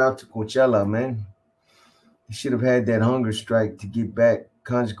 Shout out to Coachella, man. You should have had that hunger strike to get back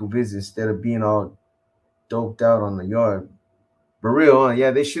conjugal visit instead of being all doped out on the yard. But real,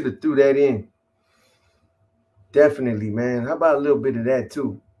 yeah, they should have threw that in. Definitely, man. How about a little bit of that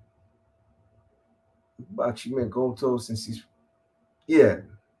too? Boxy man, Gold Toe since he's yeah.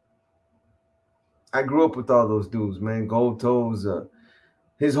 I grew up with all those dudes, man. Gold Toes,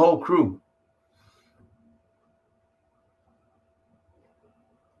 his whole crew.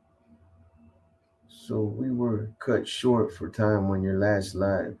 So we were cut short for time on your last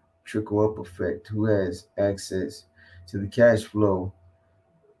live. Trickle up effect. Who has access to the cash flow?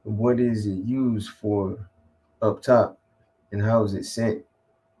 What is it used for up top? And how is it sent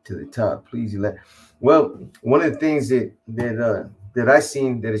to the top? Please elect. Well, one of the things that I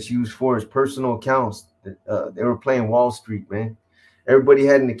seen that it's used for is personal accounts. They were playing Wall Street, man. Everybody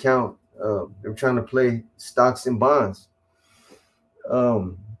had an account. They were trying to play stocks and bonds.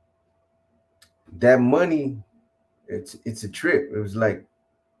 That money, it's a trip. It was like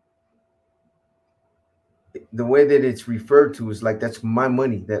the way that it's referred to is like that's my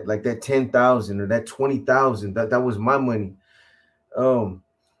money. That like that 10,000 or that 20,000. That was my money.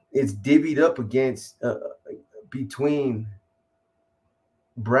 It's divvied up against between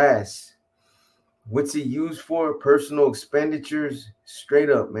brass. What's it used for? Personal expenditures, straight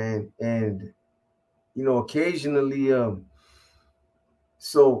up, man. And occasionally,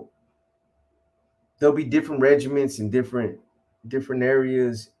 so there'll be different regiments in different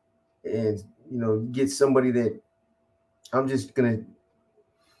areas, and you get somebody that I'm just gonna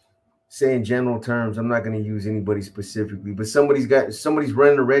say in general terms. I'm not gonna use anybody specifically, but somebody's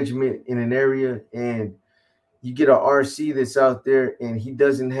running a regiment in an area, and you get a RC that's out there, and he's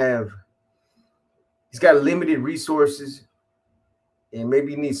got limited resources, and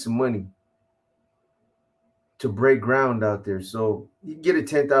maybe he needs some money to break ground out there. So you get a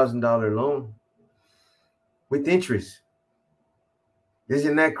 $10,000 loan with interest.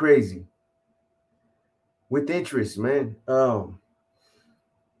 Isn't that crazy? With interest, man.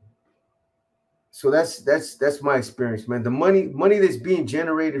 So that's my experience, man. The money that's being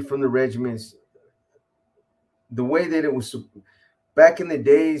generated from the regiments, the way that it was back in the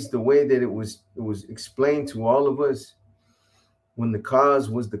days, the way that it was explained to all of us when the cause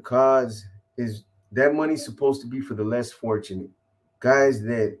was the cause, is that money's supposed to be for the less fortunate guys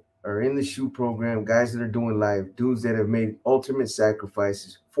that are in the shoot program, guys that are doing live, dudes that have made ultimate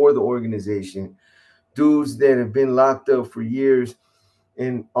sacrifices for the organization, dudes that have been locked up for years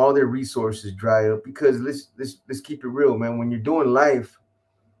and all their resources dry up. Because let's keep it real, man. When you're doing life,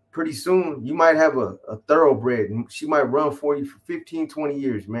 pretty soon you might have a thoroughbred and she might run for you for 15, 20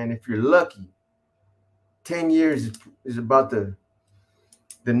 years, man. If you're lucky, 10 years is about the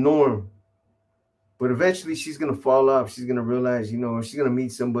norm. But eventually she's going to fall off. She's going to realize, you know, she's going to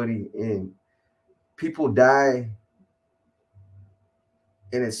meet somebody and people die.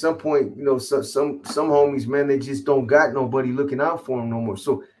 And at some point, you know, some homies, man, they just don't got nobody looking out for them no more.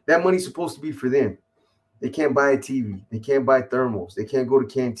 So that money's supposed to be for them. They can't buy a TV. They can't buy thermals. They can't go to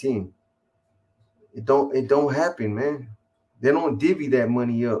canteen. It don't happen, man. They don't divvy that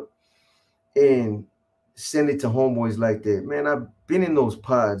money up and send it to homeboys like that. Man, I've been in those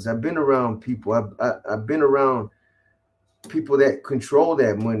pods. I've been around people. I've been around people that control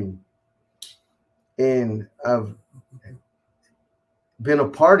that money. And I've been a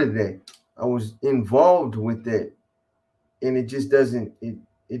part of that. I was involved with that. And it just doesn't,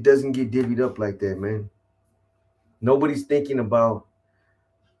 it doesn't get divvied up like that, man. Nobody's thinking about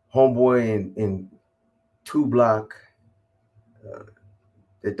homeboy in 2 block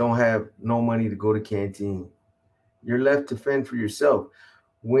that don't have no money to go to canteen. You're left to fend for yourself.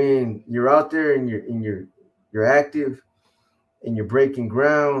 When you're out there and you're active and you're breaking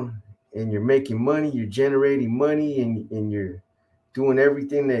ground and you're making money, you're generating money, and you're doing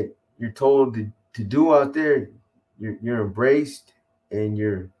everything that you're told to do out there, you're embraced and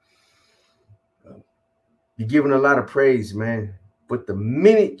you're given a lot of praise, man. But the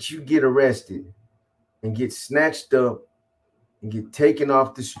minute you get arrested and get snatched up and get taken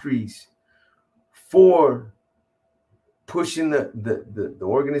off the streets for pushing the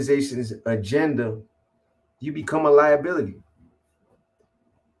organization's agenda, you become a liability.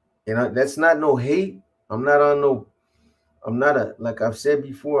 And that's not no hate. I'm not like I've said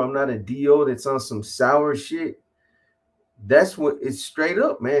before, I'm not a DO that's on some sour shit. That's what it's straight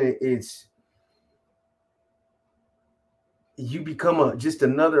up, man. It's you become just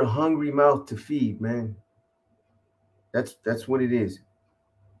another hungry mouth to feed, man. That's what it is.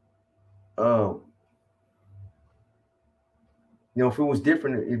 You know, if it was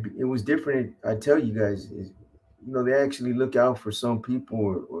different, it was different. I tell you guys, you know, they actually look out for some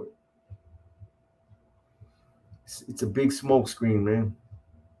people, or it's a big smoke screen, man.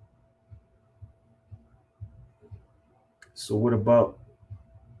 So what about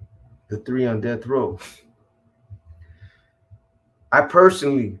the 3 on death row? I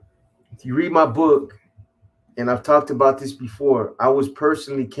personally, if you read my book, and I've talked about this before, I was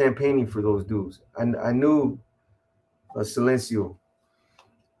personally campaigning for those dudes. I knew Silencio.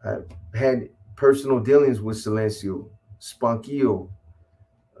 I had personal dealings with Silencio, Spunkio,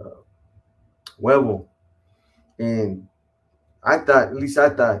 Huevo. And I thought, at least I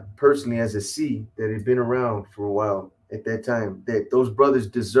thought personally as a C that had been around for a while at that time, that those brothers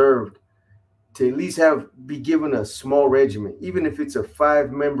deserved to at least be given a small regiment. Even if it's a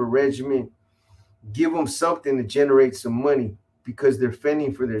 5-member regiment, give them something to generate some money because they're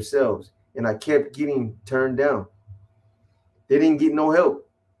fending for themselves. And I kept getting turned down. They didn't get no help.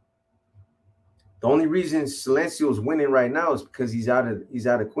 The only reason Silencio's winning right now is because he's out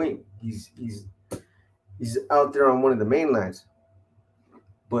of Queen. He's out there on one of the main lines.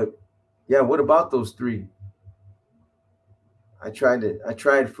 But yeah, what about those 3? I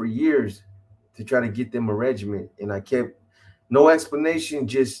tried for years to try to get them a regiment, and I kept no explanation,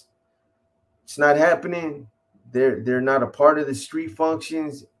 just it's not happening. They're not a part of the street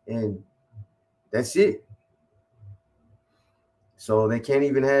functions, and that's it. So they can't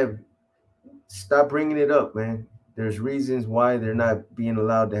even stop bringing it up, man. There's reasons why they're not being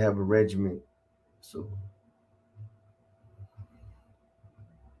allowed to have a regiment. So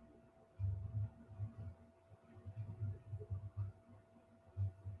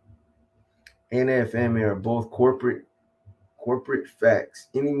NFM are both corporate facts.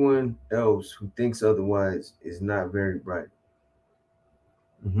 Anyone else who thinks otherwise is not very bright.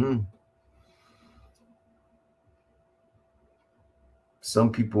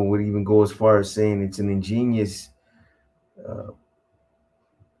 Some people would even go as far as saying it's an ingenious,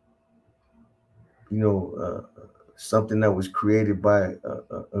 something that was created by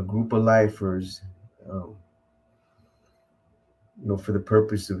a group of lifers, for the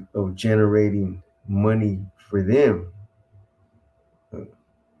purpose of generating money for them.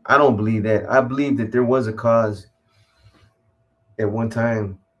 I don't believe that. I believe that there was a cause at one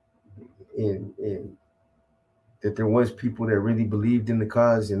time, in that there was people that really believed in the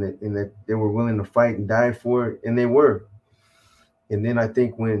cause, and that they were willing to fight and die for it, and they were. And then I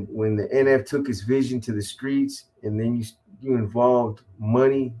think when the NF took its vision to the streets, and then you involved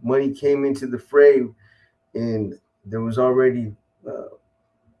money, money came into the fray, and there was already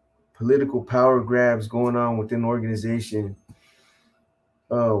political power grabs going on within the organization.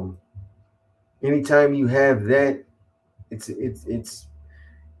 Anytime you have that, it's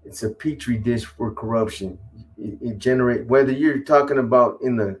a petri dish for corruption. It generates, whether you're talking about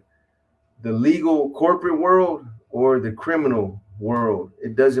in the legal corporate world or the criminal world,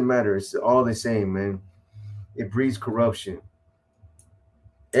 it doesn't matter. It's all the same, man. It breeds corruption.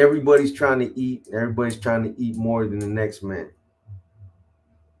 Everybody's trying to eat. Everybody's trying to eat more than the next man.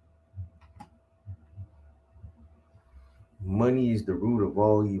 Money is the root of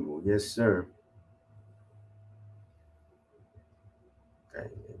all evil. Yes, sir.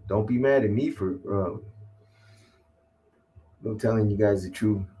 Don't be mad at me for telling you guys the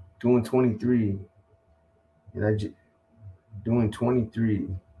truth. Doing 23, and I just doing 23,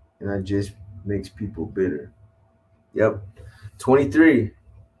 and I just makes people bitter. Yep, 23.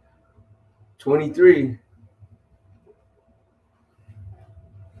 23.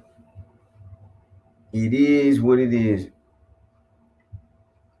 It is what it is.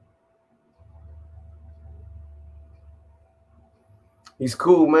 He's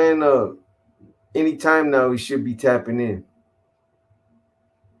cool, man. Anytime now he should be tapping in.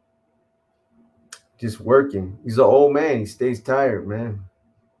 Just working. He's an old man. He stays tired, man.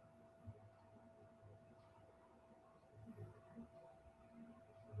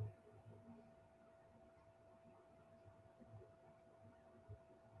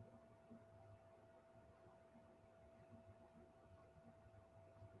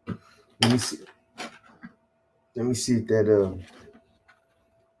 Let me see. Let me see if that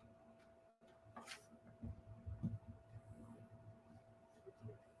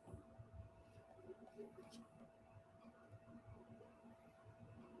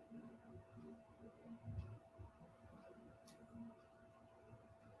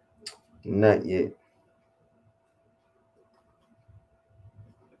not yet.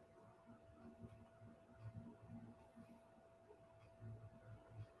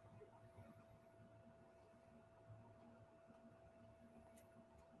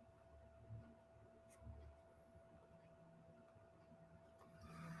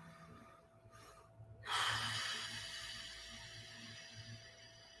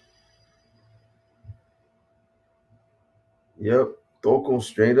 Yep. Toko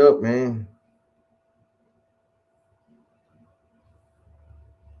straight up, man.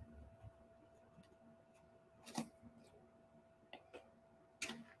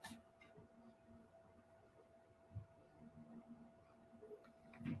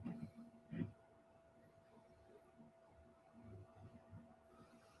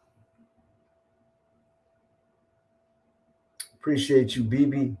 Appreciate you,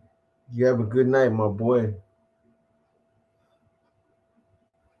 BB. You have a good night, my boy.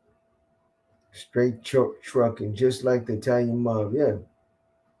 Straight trucking, just like the Italian mob. Yeah.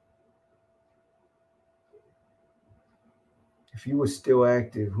 If you were still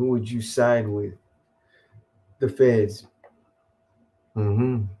active, who would you side with? The feds.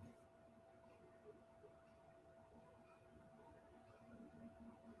 Mm-hmm.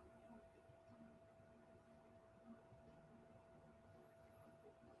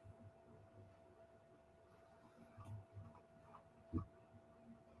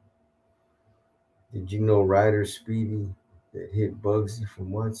 Did you know Ryder Speedy that hit Bugsy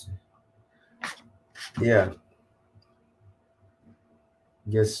from Watson? Yeah.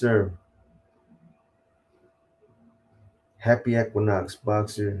 Yes, sir. Happy equinox,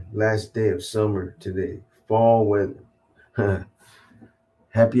 boxer. Last day of summer today. Fall weather.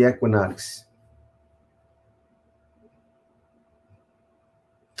 Happy equinox.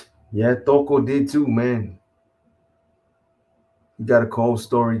 Yeah, Toko did too, man. He got a cold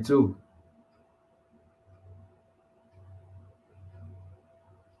story too.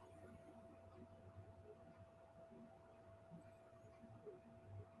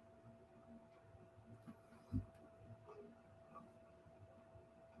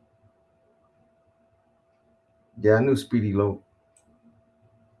 Yeah, I knew Speedy Low.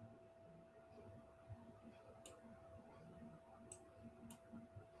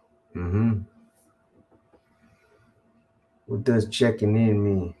 Mm-hmm. What does checking in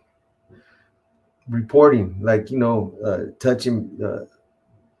mean? Reporting, like, touching,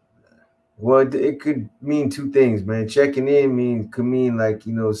 Well, it could mean two things, man. Checking in could mean like,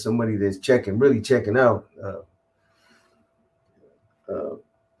 you know, somebody that's really checking out. Uh,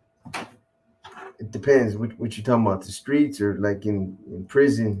 it depends what you're talking about, the streets or like in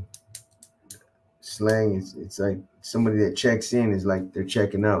prison slang. It's like somebody that checks in is like they're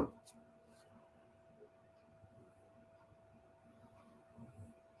checking out.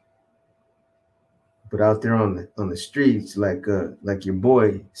 But out there on the streets, like your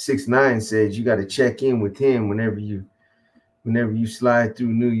boy 6ix9ine says, you got to check in with him whenever you slide through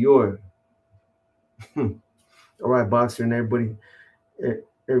New York. All right, Boxer and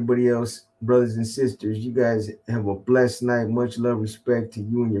everybody else, brothers and sisters, you guys have a blessed night. Much love, respect to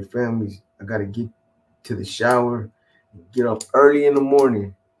you and your families. I got to get to the shower, get up early in the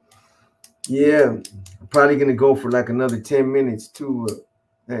morning. Yeah, I'm probably going to go for like another 10 minutes too.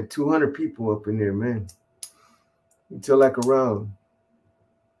 200 people up in there, man. Until like around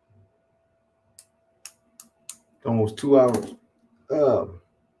almost 2 hours.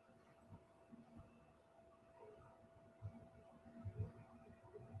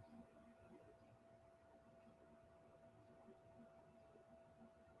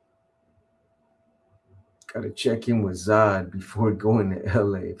 Got to check in with Zod before going to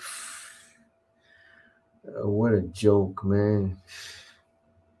LA. What a joke, man.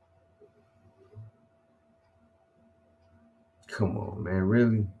 Come on, man.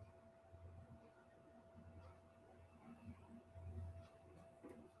 Really?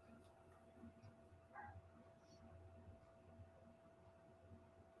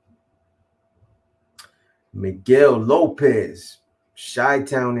 Miguel Lopez,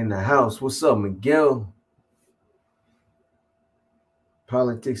 Chi-Town in the house. What's up, Miguel?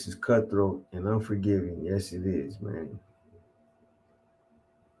 Politics is cutthroat and unforgiving. Yes, it is, man.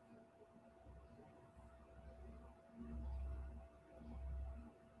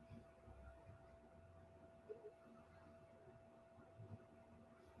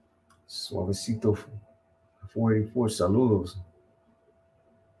 Suavecito 484, saludos.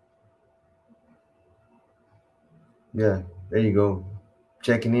 Yeah, there you go.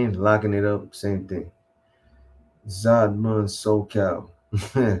 Checking in, locking it up, same thing. Zodman SoCal.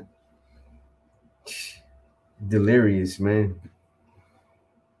 Delirious, man.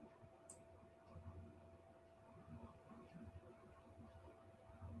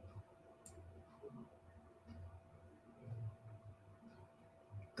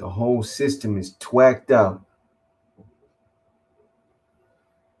 The whole system is twacked out.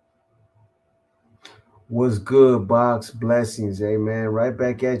 What's good, Box? Blessings, hey, man. Right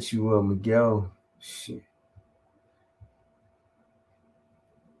back at you, Miguel. Shit.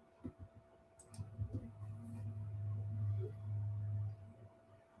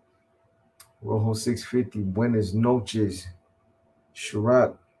 Rojo 650, buenas noches.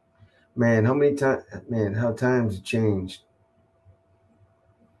 Shirak. Man, how many times, man, how times have changed.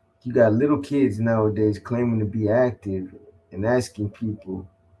 You got little kids nowadays claiming to be active and asking people,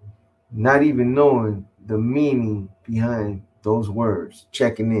 not even knowing the meaning behind those words.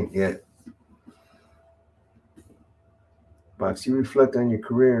 Checking in, yeah. Box, you reflect on your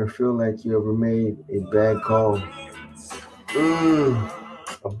career and feel like you ever made a bad call.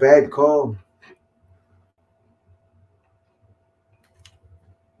 A bad call.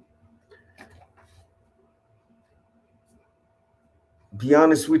 Be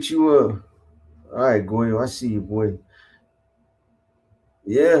honest with you, all right, Goyo, I see you, boy.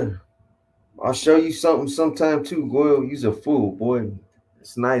 Yeah, I'll show you something sometime too, Goyo. You's a fool, boy.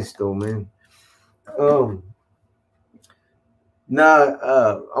 It's nice though, man. I'm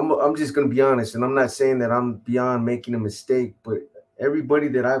just gonna be honest, and I'm not saying that I'm beyond making a mistake, but everybody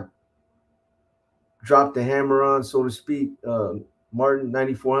that I dropped the hammer on, so to speak, Martin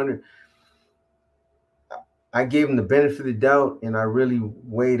 9400, I gave him the benefit of the doubt, and I really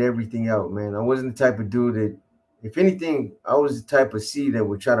weighed everything out, man. I wasn't the type of dude that, if anything, I was the type of C that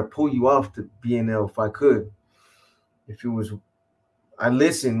would try to pull you off the BNL if I could. If it was, I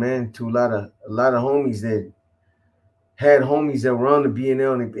listened, man, to a lot of homies that had homies that were on the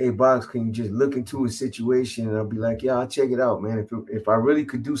BNL and a box. Can you just look into a situation? And I'll be like, yeah, I'll check it out, man. If I really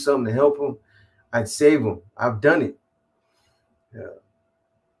could do something to help him, I'd save him. I've done it. Yeah.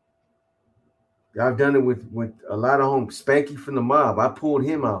 I've done it with a lot of homies. Spanky from the mob, I pulled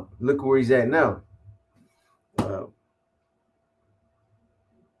him out. Look where he's at now. But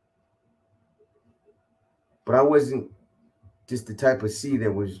I wasn't just the type of C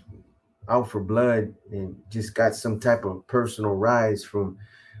that was out for blood and just got some type of personal rise from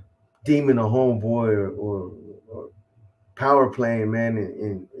deeming a homeboy or power playing, man,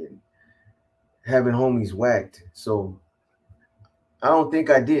 and having homies whacked. So I don't think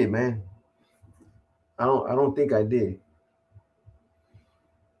I did, man. I don't think I did.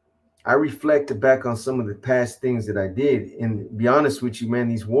 I reflected back on some of the past things that I did, and be honest with you, man,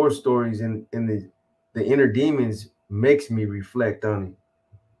 these war stories and the inner demons makes me reflect on it.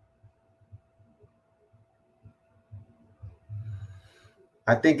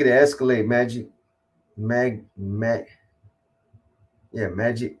 I think it escalate magic, magic.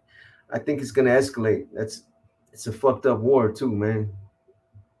 I think it's gonna escalate. It's a fucked up war too, man.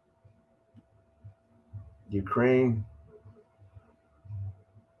 Ukraine.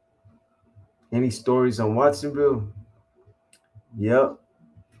 Any stories on Watsonville? Yep.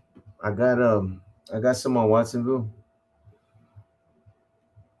 I got some on Watsonville.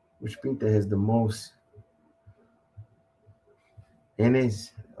 Which beat that has the most in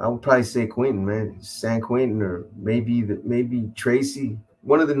it? I would probably say Quentin, man. San Quentin, or maybe Tracy.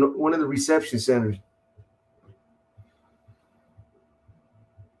 One of the reception centers.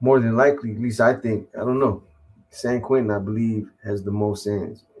 More than likely, at least I think. I don't know. San Quentin, I believe, has the most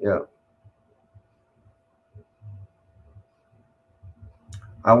ends. Yeah.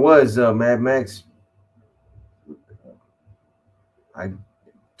 I was Mad Max. I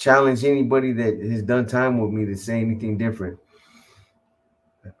challenge anybody that has done time with me to say anything different.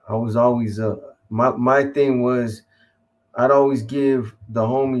 I was always my thing was I'd always give the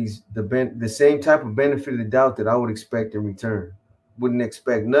homies the same type of benefit of the doubt that I would expect in return. Wouldn't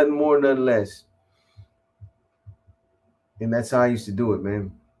expect nothing more, nothing less. And that's how I used to do it,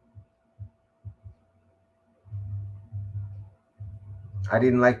 man. I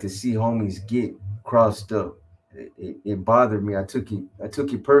didn't like to see homies get crossed up. It bothered me. I took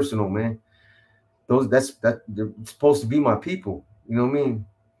it personal, man. They're supposed to be my people. You know what I mean?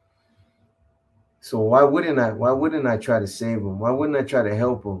 So why wouldn't I try to save them? Why wouldn't I try to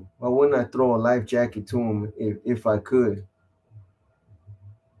help them? Why wouldn't I throw a life jacket to them if I could?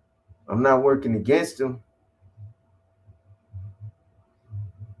 I'm not working against them.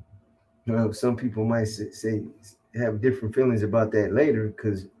 Well, some people might say have different feelings about that later,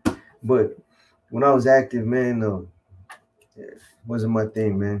 but when I was active, man, it wasn't my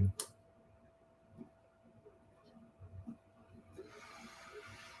thing, man.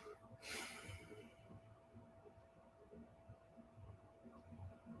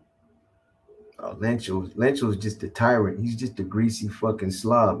 Oh, Lencho's just a tyrant. He's just a greasy fucking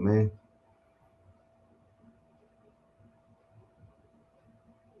slob, man.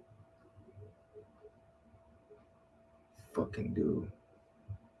 Fucking dude.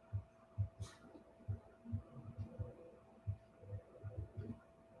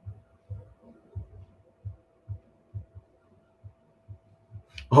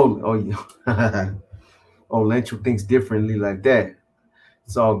 Oh, yeah. Oh, Lencho thinks differently like that.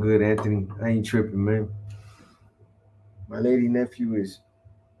 It's all good, Anthony. I ain't tripping, man. My lady nephew is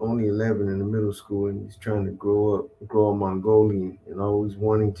only 11 in the middle school, and he's trying to grow up Mongolian and always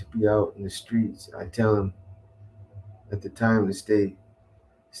wanting to be out in the streets. I tell him at the time to stay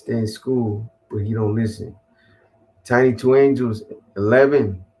in school, but he don't listen. Tiny Two Angels,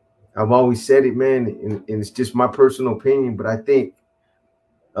 11. I've always said it, man, and it's just my personal opinion, but I think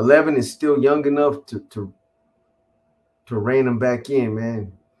 11 is still young enough to rein him back in,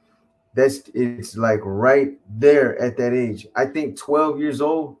 man. It's like right there at that age. I think 12 years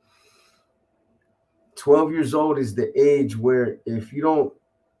old is the age where if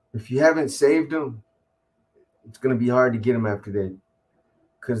you haven't saved them, it's going to be hard to get them after that.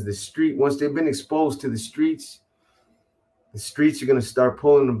 Because once they've been exposed to the streets are going to start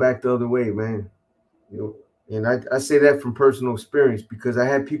pulling them back the other way, man. You know, and I say that from personal experience because I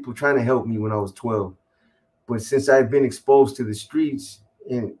had people trying to help me when I was 12. But since I've been exposed to the streets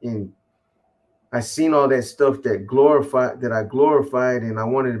and I seen all that stuff that I glorified and I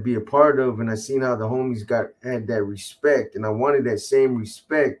wanted to be a part of, and I seen how the homies had that respect, and I wanted that same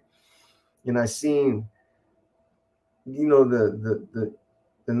respect, and I seen, you know, the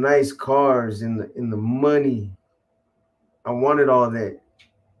nice cars and the money. I wanted all that,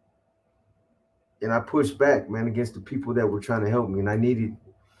 and I pushed back, man, against the people that were trying to help me, and I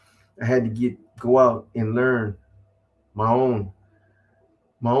had to go out and learn my own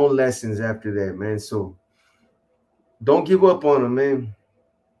lessons after that, man. So don't give up on them, man.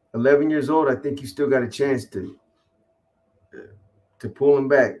 11 years old, I think you still got a chance to pull them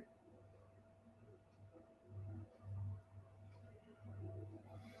back.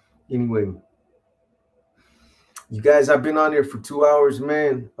 Anyway, you guys, I've been on here for 2 hours,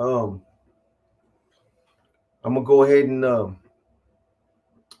 man. I'm gonna go ahead and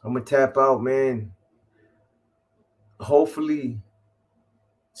I'm gonna tap out, man. Hopefully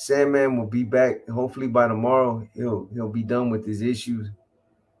Sandman will be back. Hopefully by tomorrow he'll be done with his issues.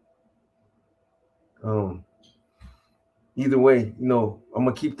 Either way, you know, I'm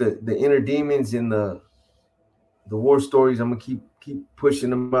gonna keep the inner demons and the war stories. I'm gonna keep pushing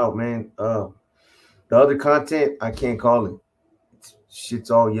them out, man. The other content, I can't call it.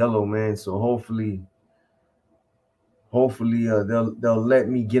 Shit's all yellow, man. So hopefully they'll let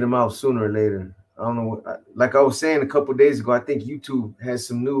me get them out sooner or later. I don't know. Like I was saying a couple days ago, I think YouTube has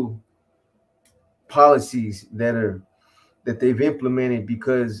some new policies that they've implemented,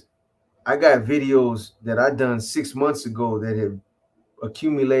 because I got videos that I done 6 months ago that have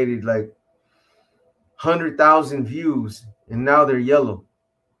accumulated like 100,000 views, and now they're yellow.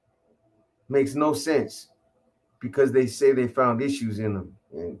 Makes no sense, because they say they found issues in them.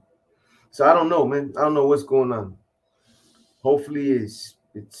 And so I don't know, man. I don't know what's going on. Hopefully it's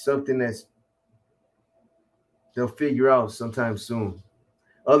something that's they'll figure out sometime soon.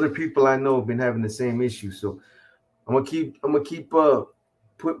 Other people I know have been having the same issue, so I'm gonna keep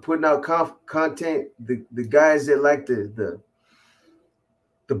putting out content. The guys that like the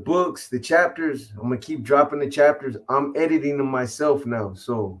books, the chapters, I'm gonna keep dropping the chapters. I'm editing them myself now,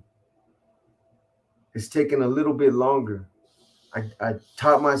 so it's taking a little bit longer. I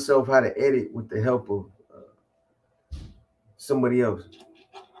taught myself how to edit with the help of somebody else.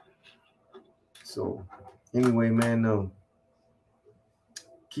 So anyway, man,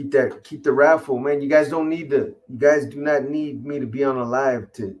 keep the raffle, man. You guys do not need me to be on a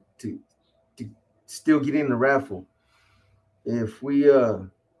live to still get in the raffle. If we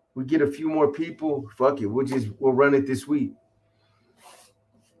get a few more people, fuck it, we'll run it this week.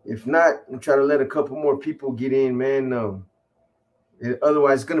 If not, we'll try to let a couple more people get in, man.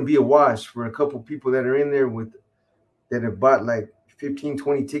 Otherwise it's gonna be a wash for a couple people that are in there that have bought like 15,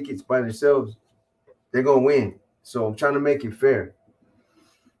 20 tickets by themselves. They're gonna win. So I'm trying to make it fair.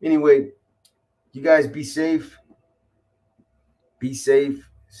 Anyway, you guys be safe. Be safe.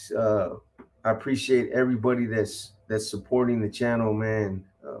 I appreciate everybody that's supporting the channel, man.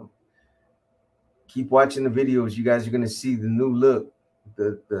 Keep watching the videos. You guys are gonna see the new look.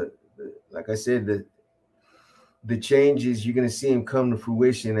 The like I said, the changes, you're gonna see them come to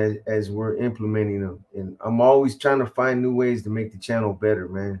fruition as we're implementing them. And I'm always trying to find new ways to make the channel better,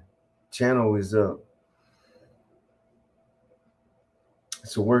 man. Channel is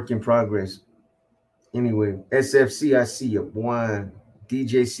it's a work in progress. Anyway, SFC, I see you. One,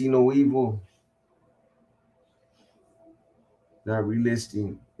 DJ See No Evil. Not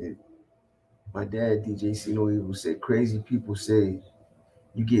relisting it. My dad, DJ See No Evil, said crazy people say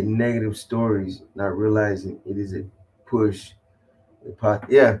you get negative stories, not realizing it is a push.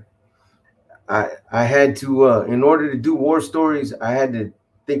 Yeah, I had to in order to do war stories, I had to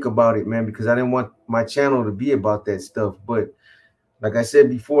think about it, man, because I didn't want my channel to be about that stuff. But like I said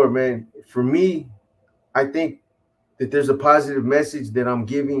before, man, for me, I think that there's a positive message that I'm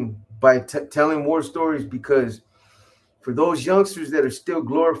giving by telling war stories, because for those youngsters that are still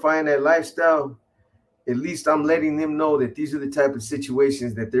glorifying that lifestyle, at least I'm letting them know that these are the type of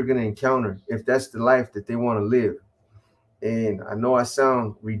situations that they're going to encounter if that's the life that they want to live. And I know I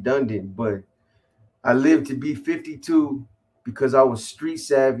sound redundant, but I lived to be 52 because I was street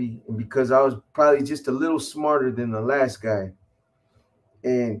savvy and because I was probably just a little smarter than the last guy.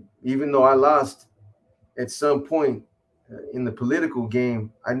 And even though I lost at some point in the political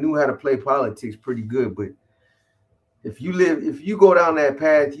game, I knew how to play politics pretty good. But if you go down that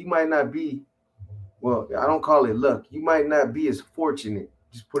path, you might not be, well, I don't call it luck. You might not be as fortunate.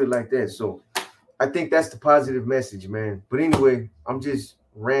 Just put it like that. So I think that's the positive message, man. But anyway, I'm just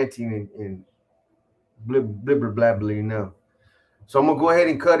ranting and blibber blabbling now. So I'm going to go ahead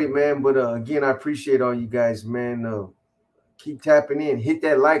and cut it, man. But again, I appreciate all you guys, man. Keep tapping in. Hit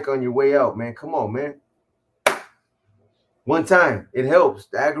that like on your way out, man. Come on, man. One time. It helps.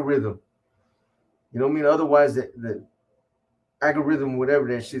 The algorithm. You know what I mean? Otherwise, the algorithm, whatever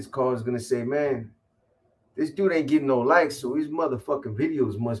that shit's called, is going to say, man, this dude ain't getting no likes, so his motherfucking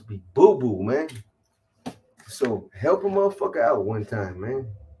videos must be boo-boo, man. So help a motherfucker out one time, man.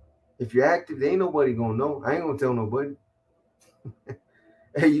 If you're active, there ain't nobody going to know. I ain't going to tell nobody.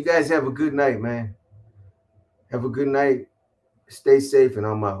 Hey, you guys have a good night, man. Have a good night. Stay safe, and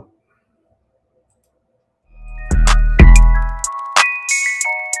I'm out.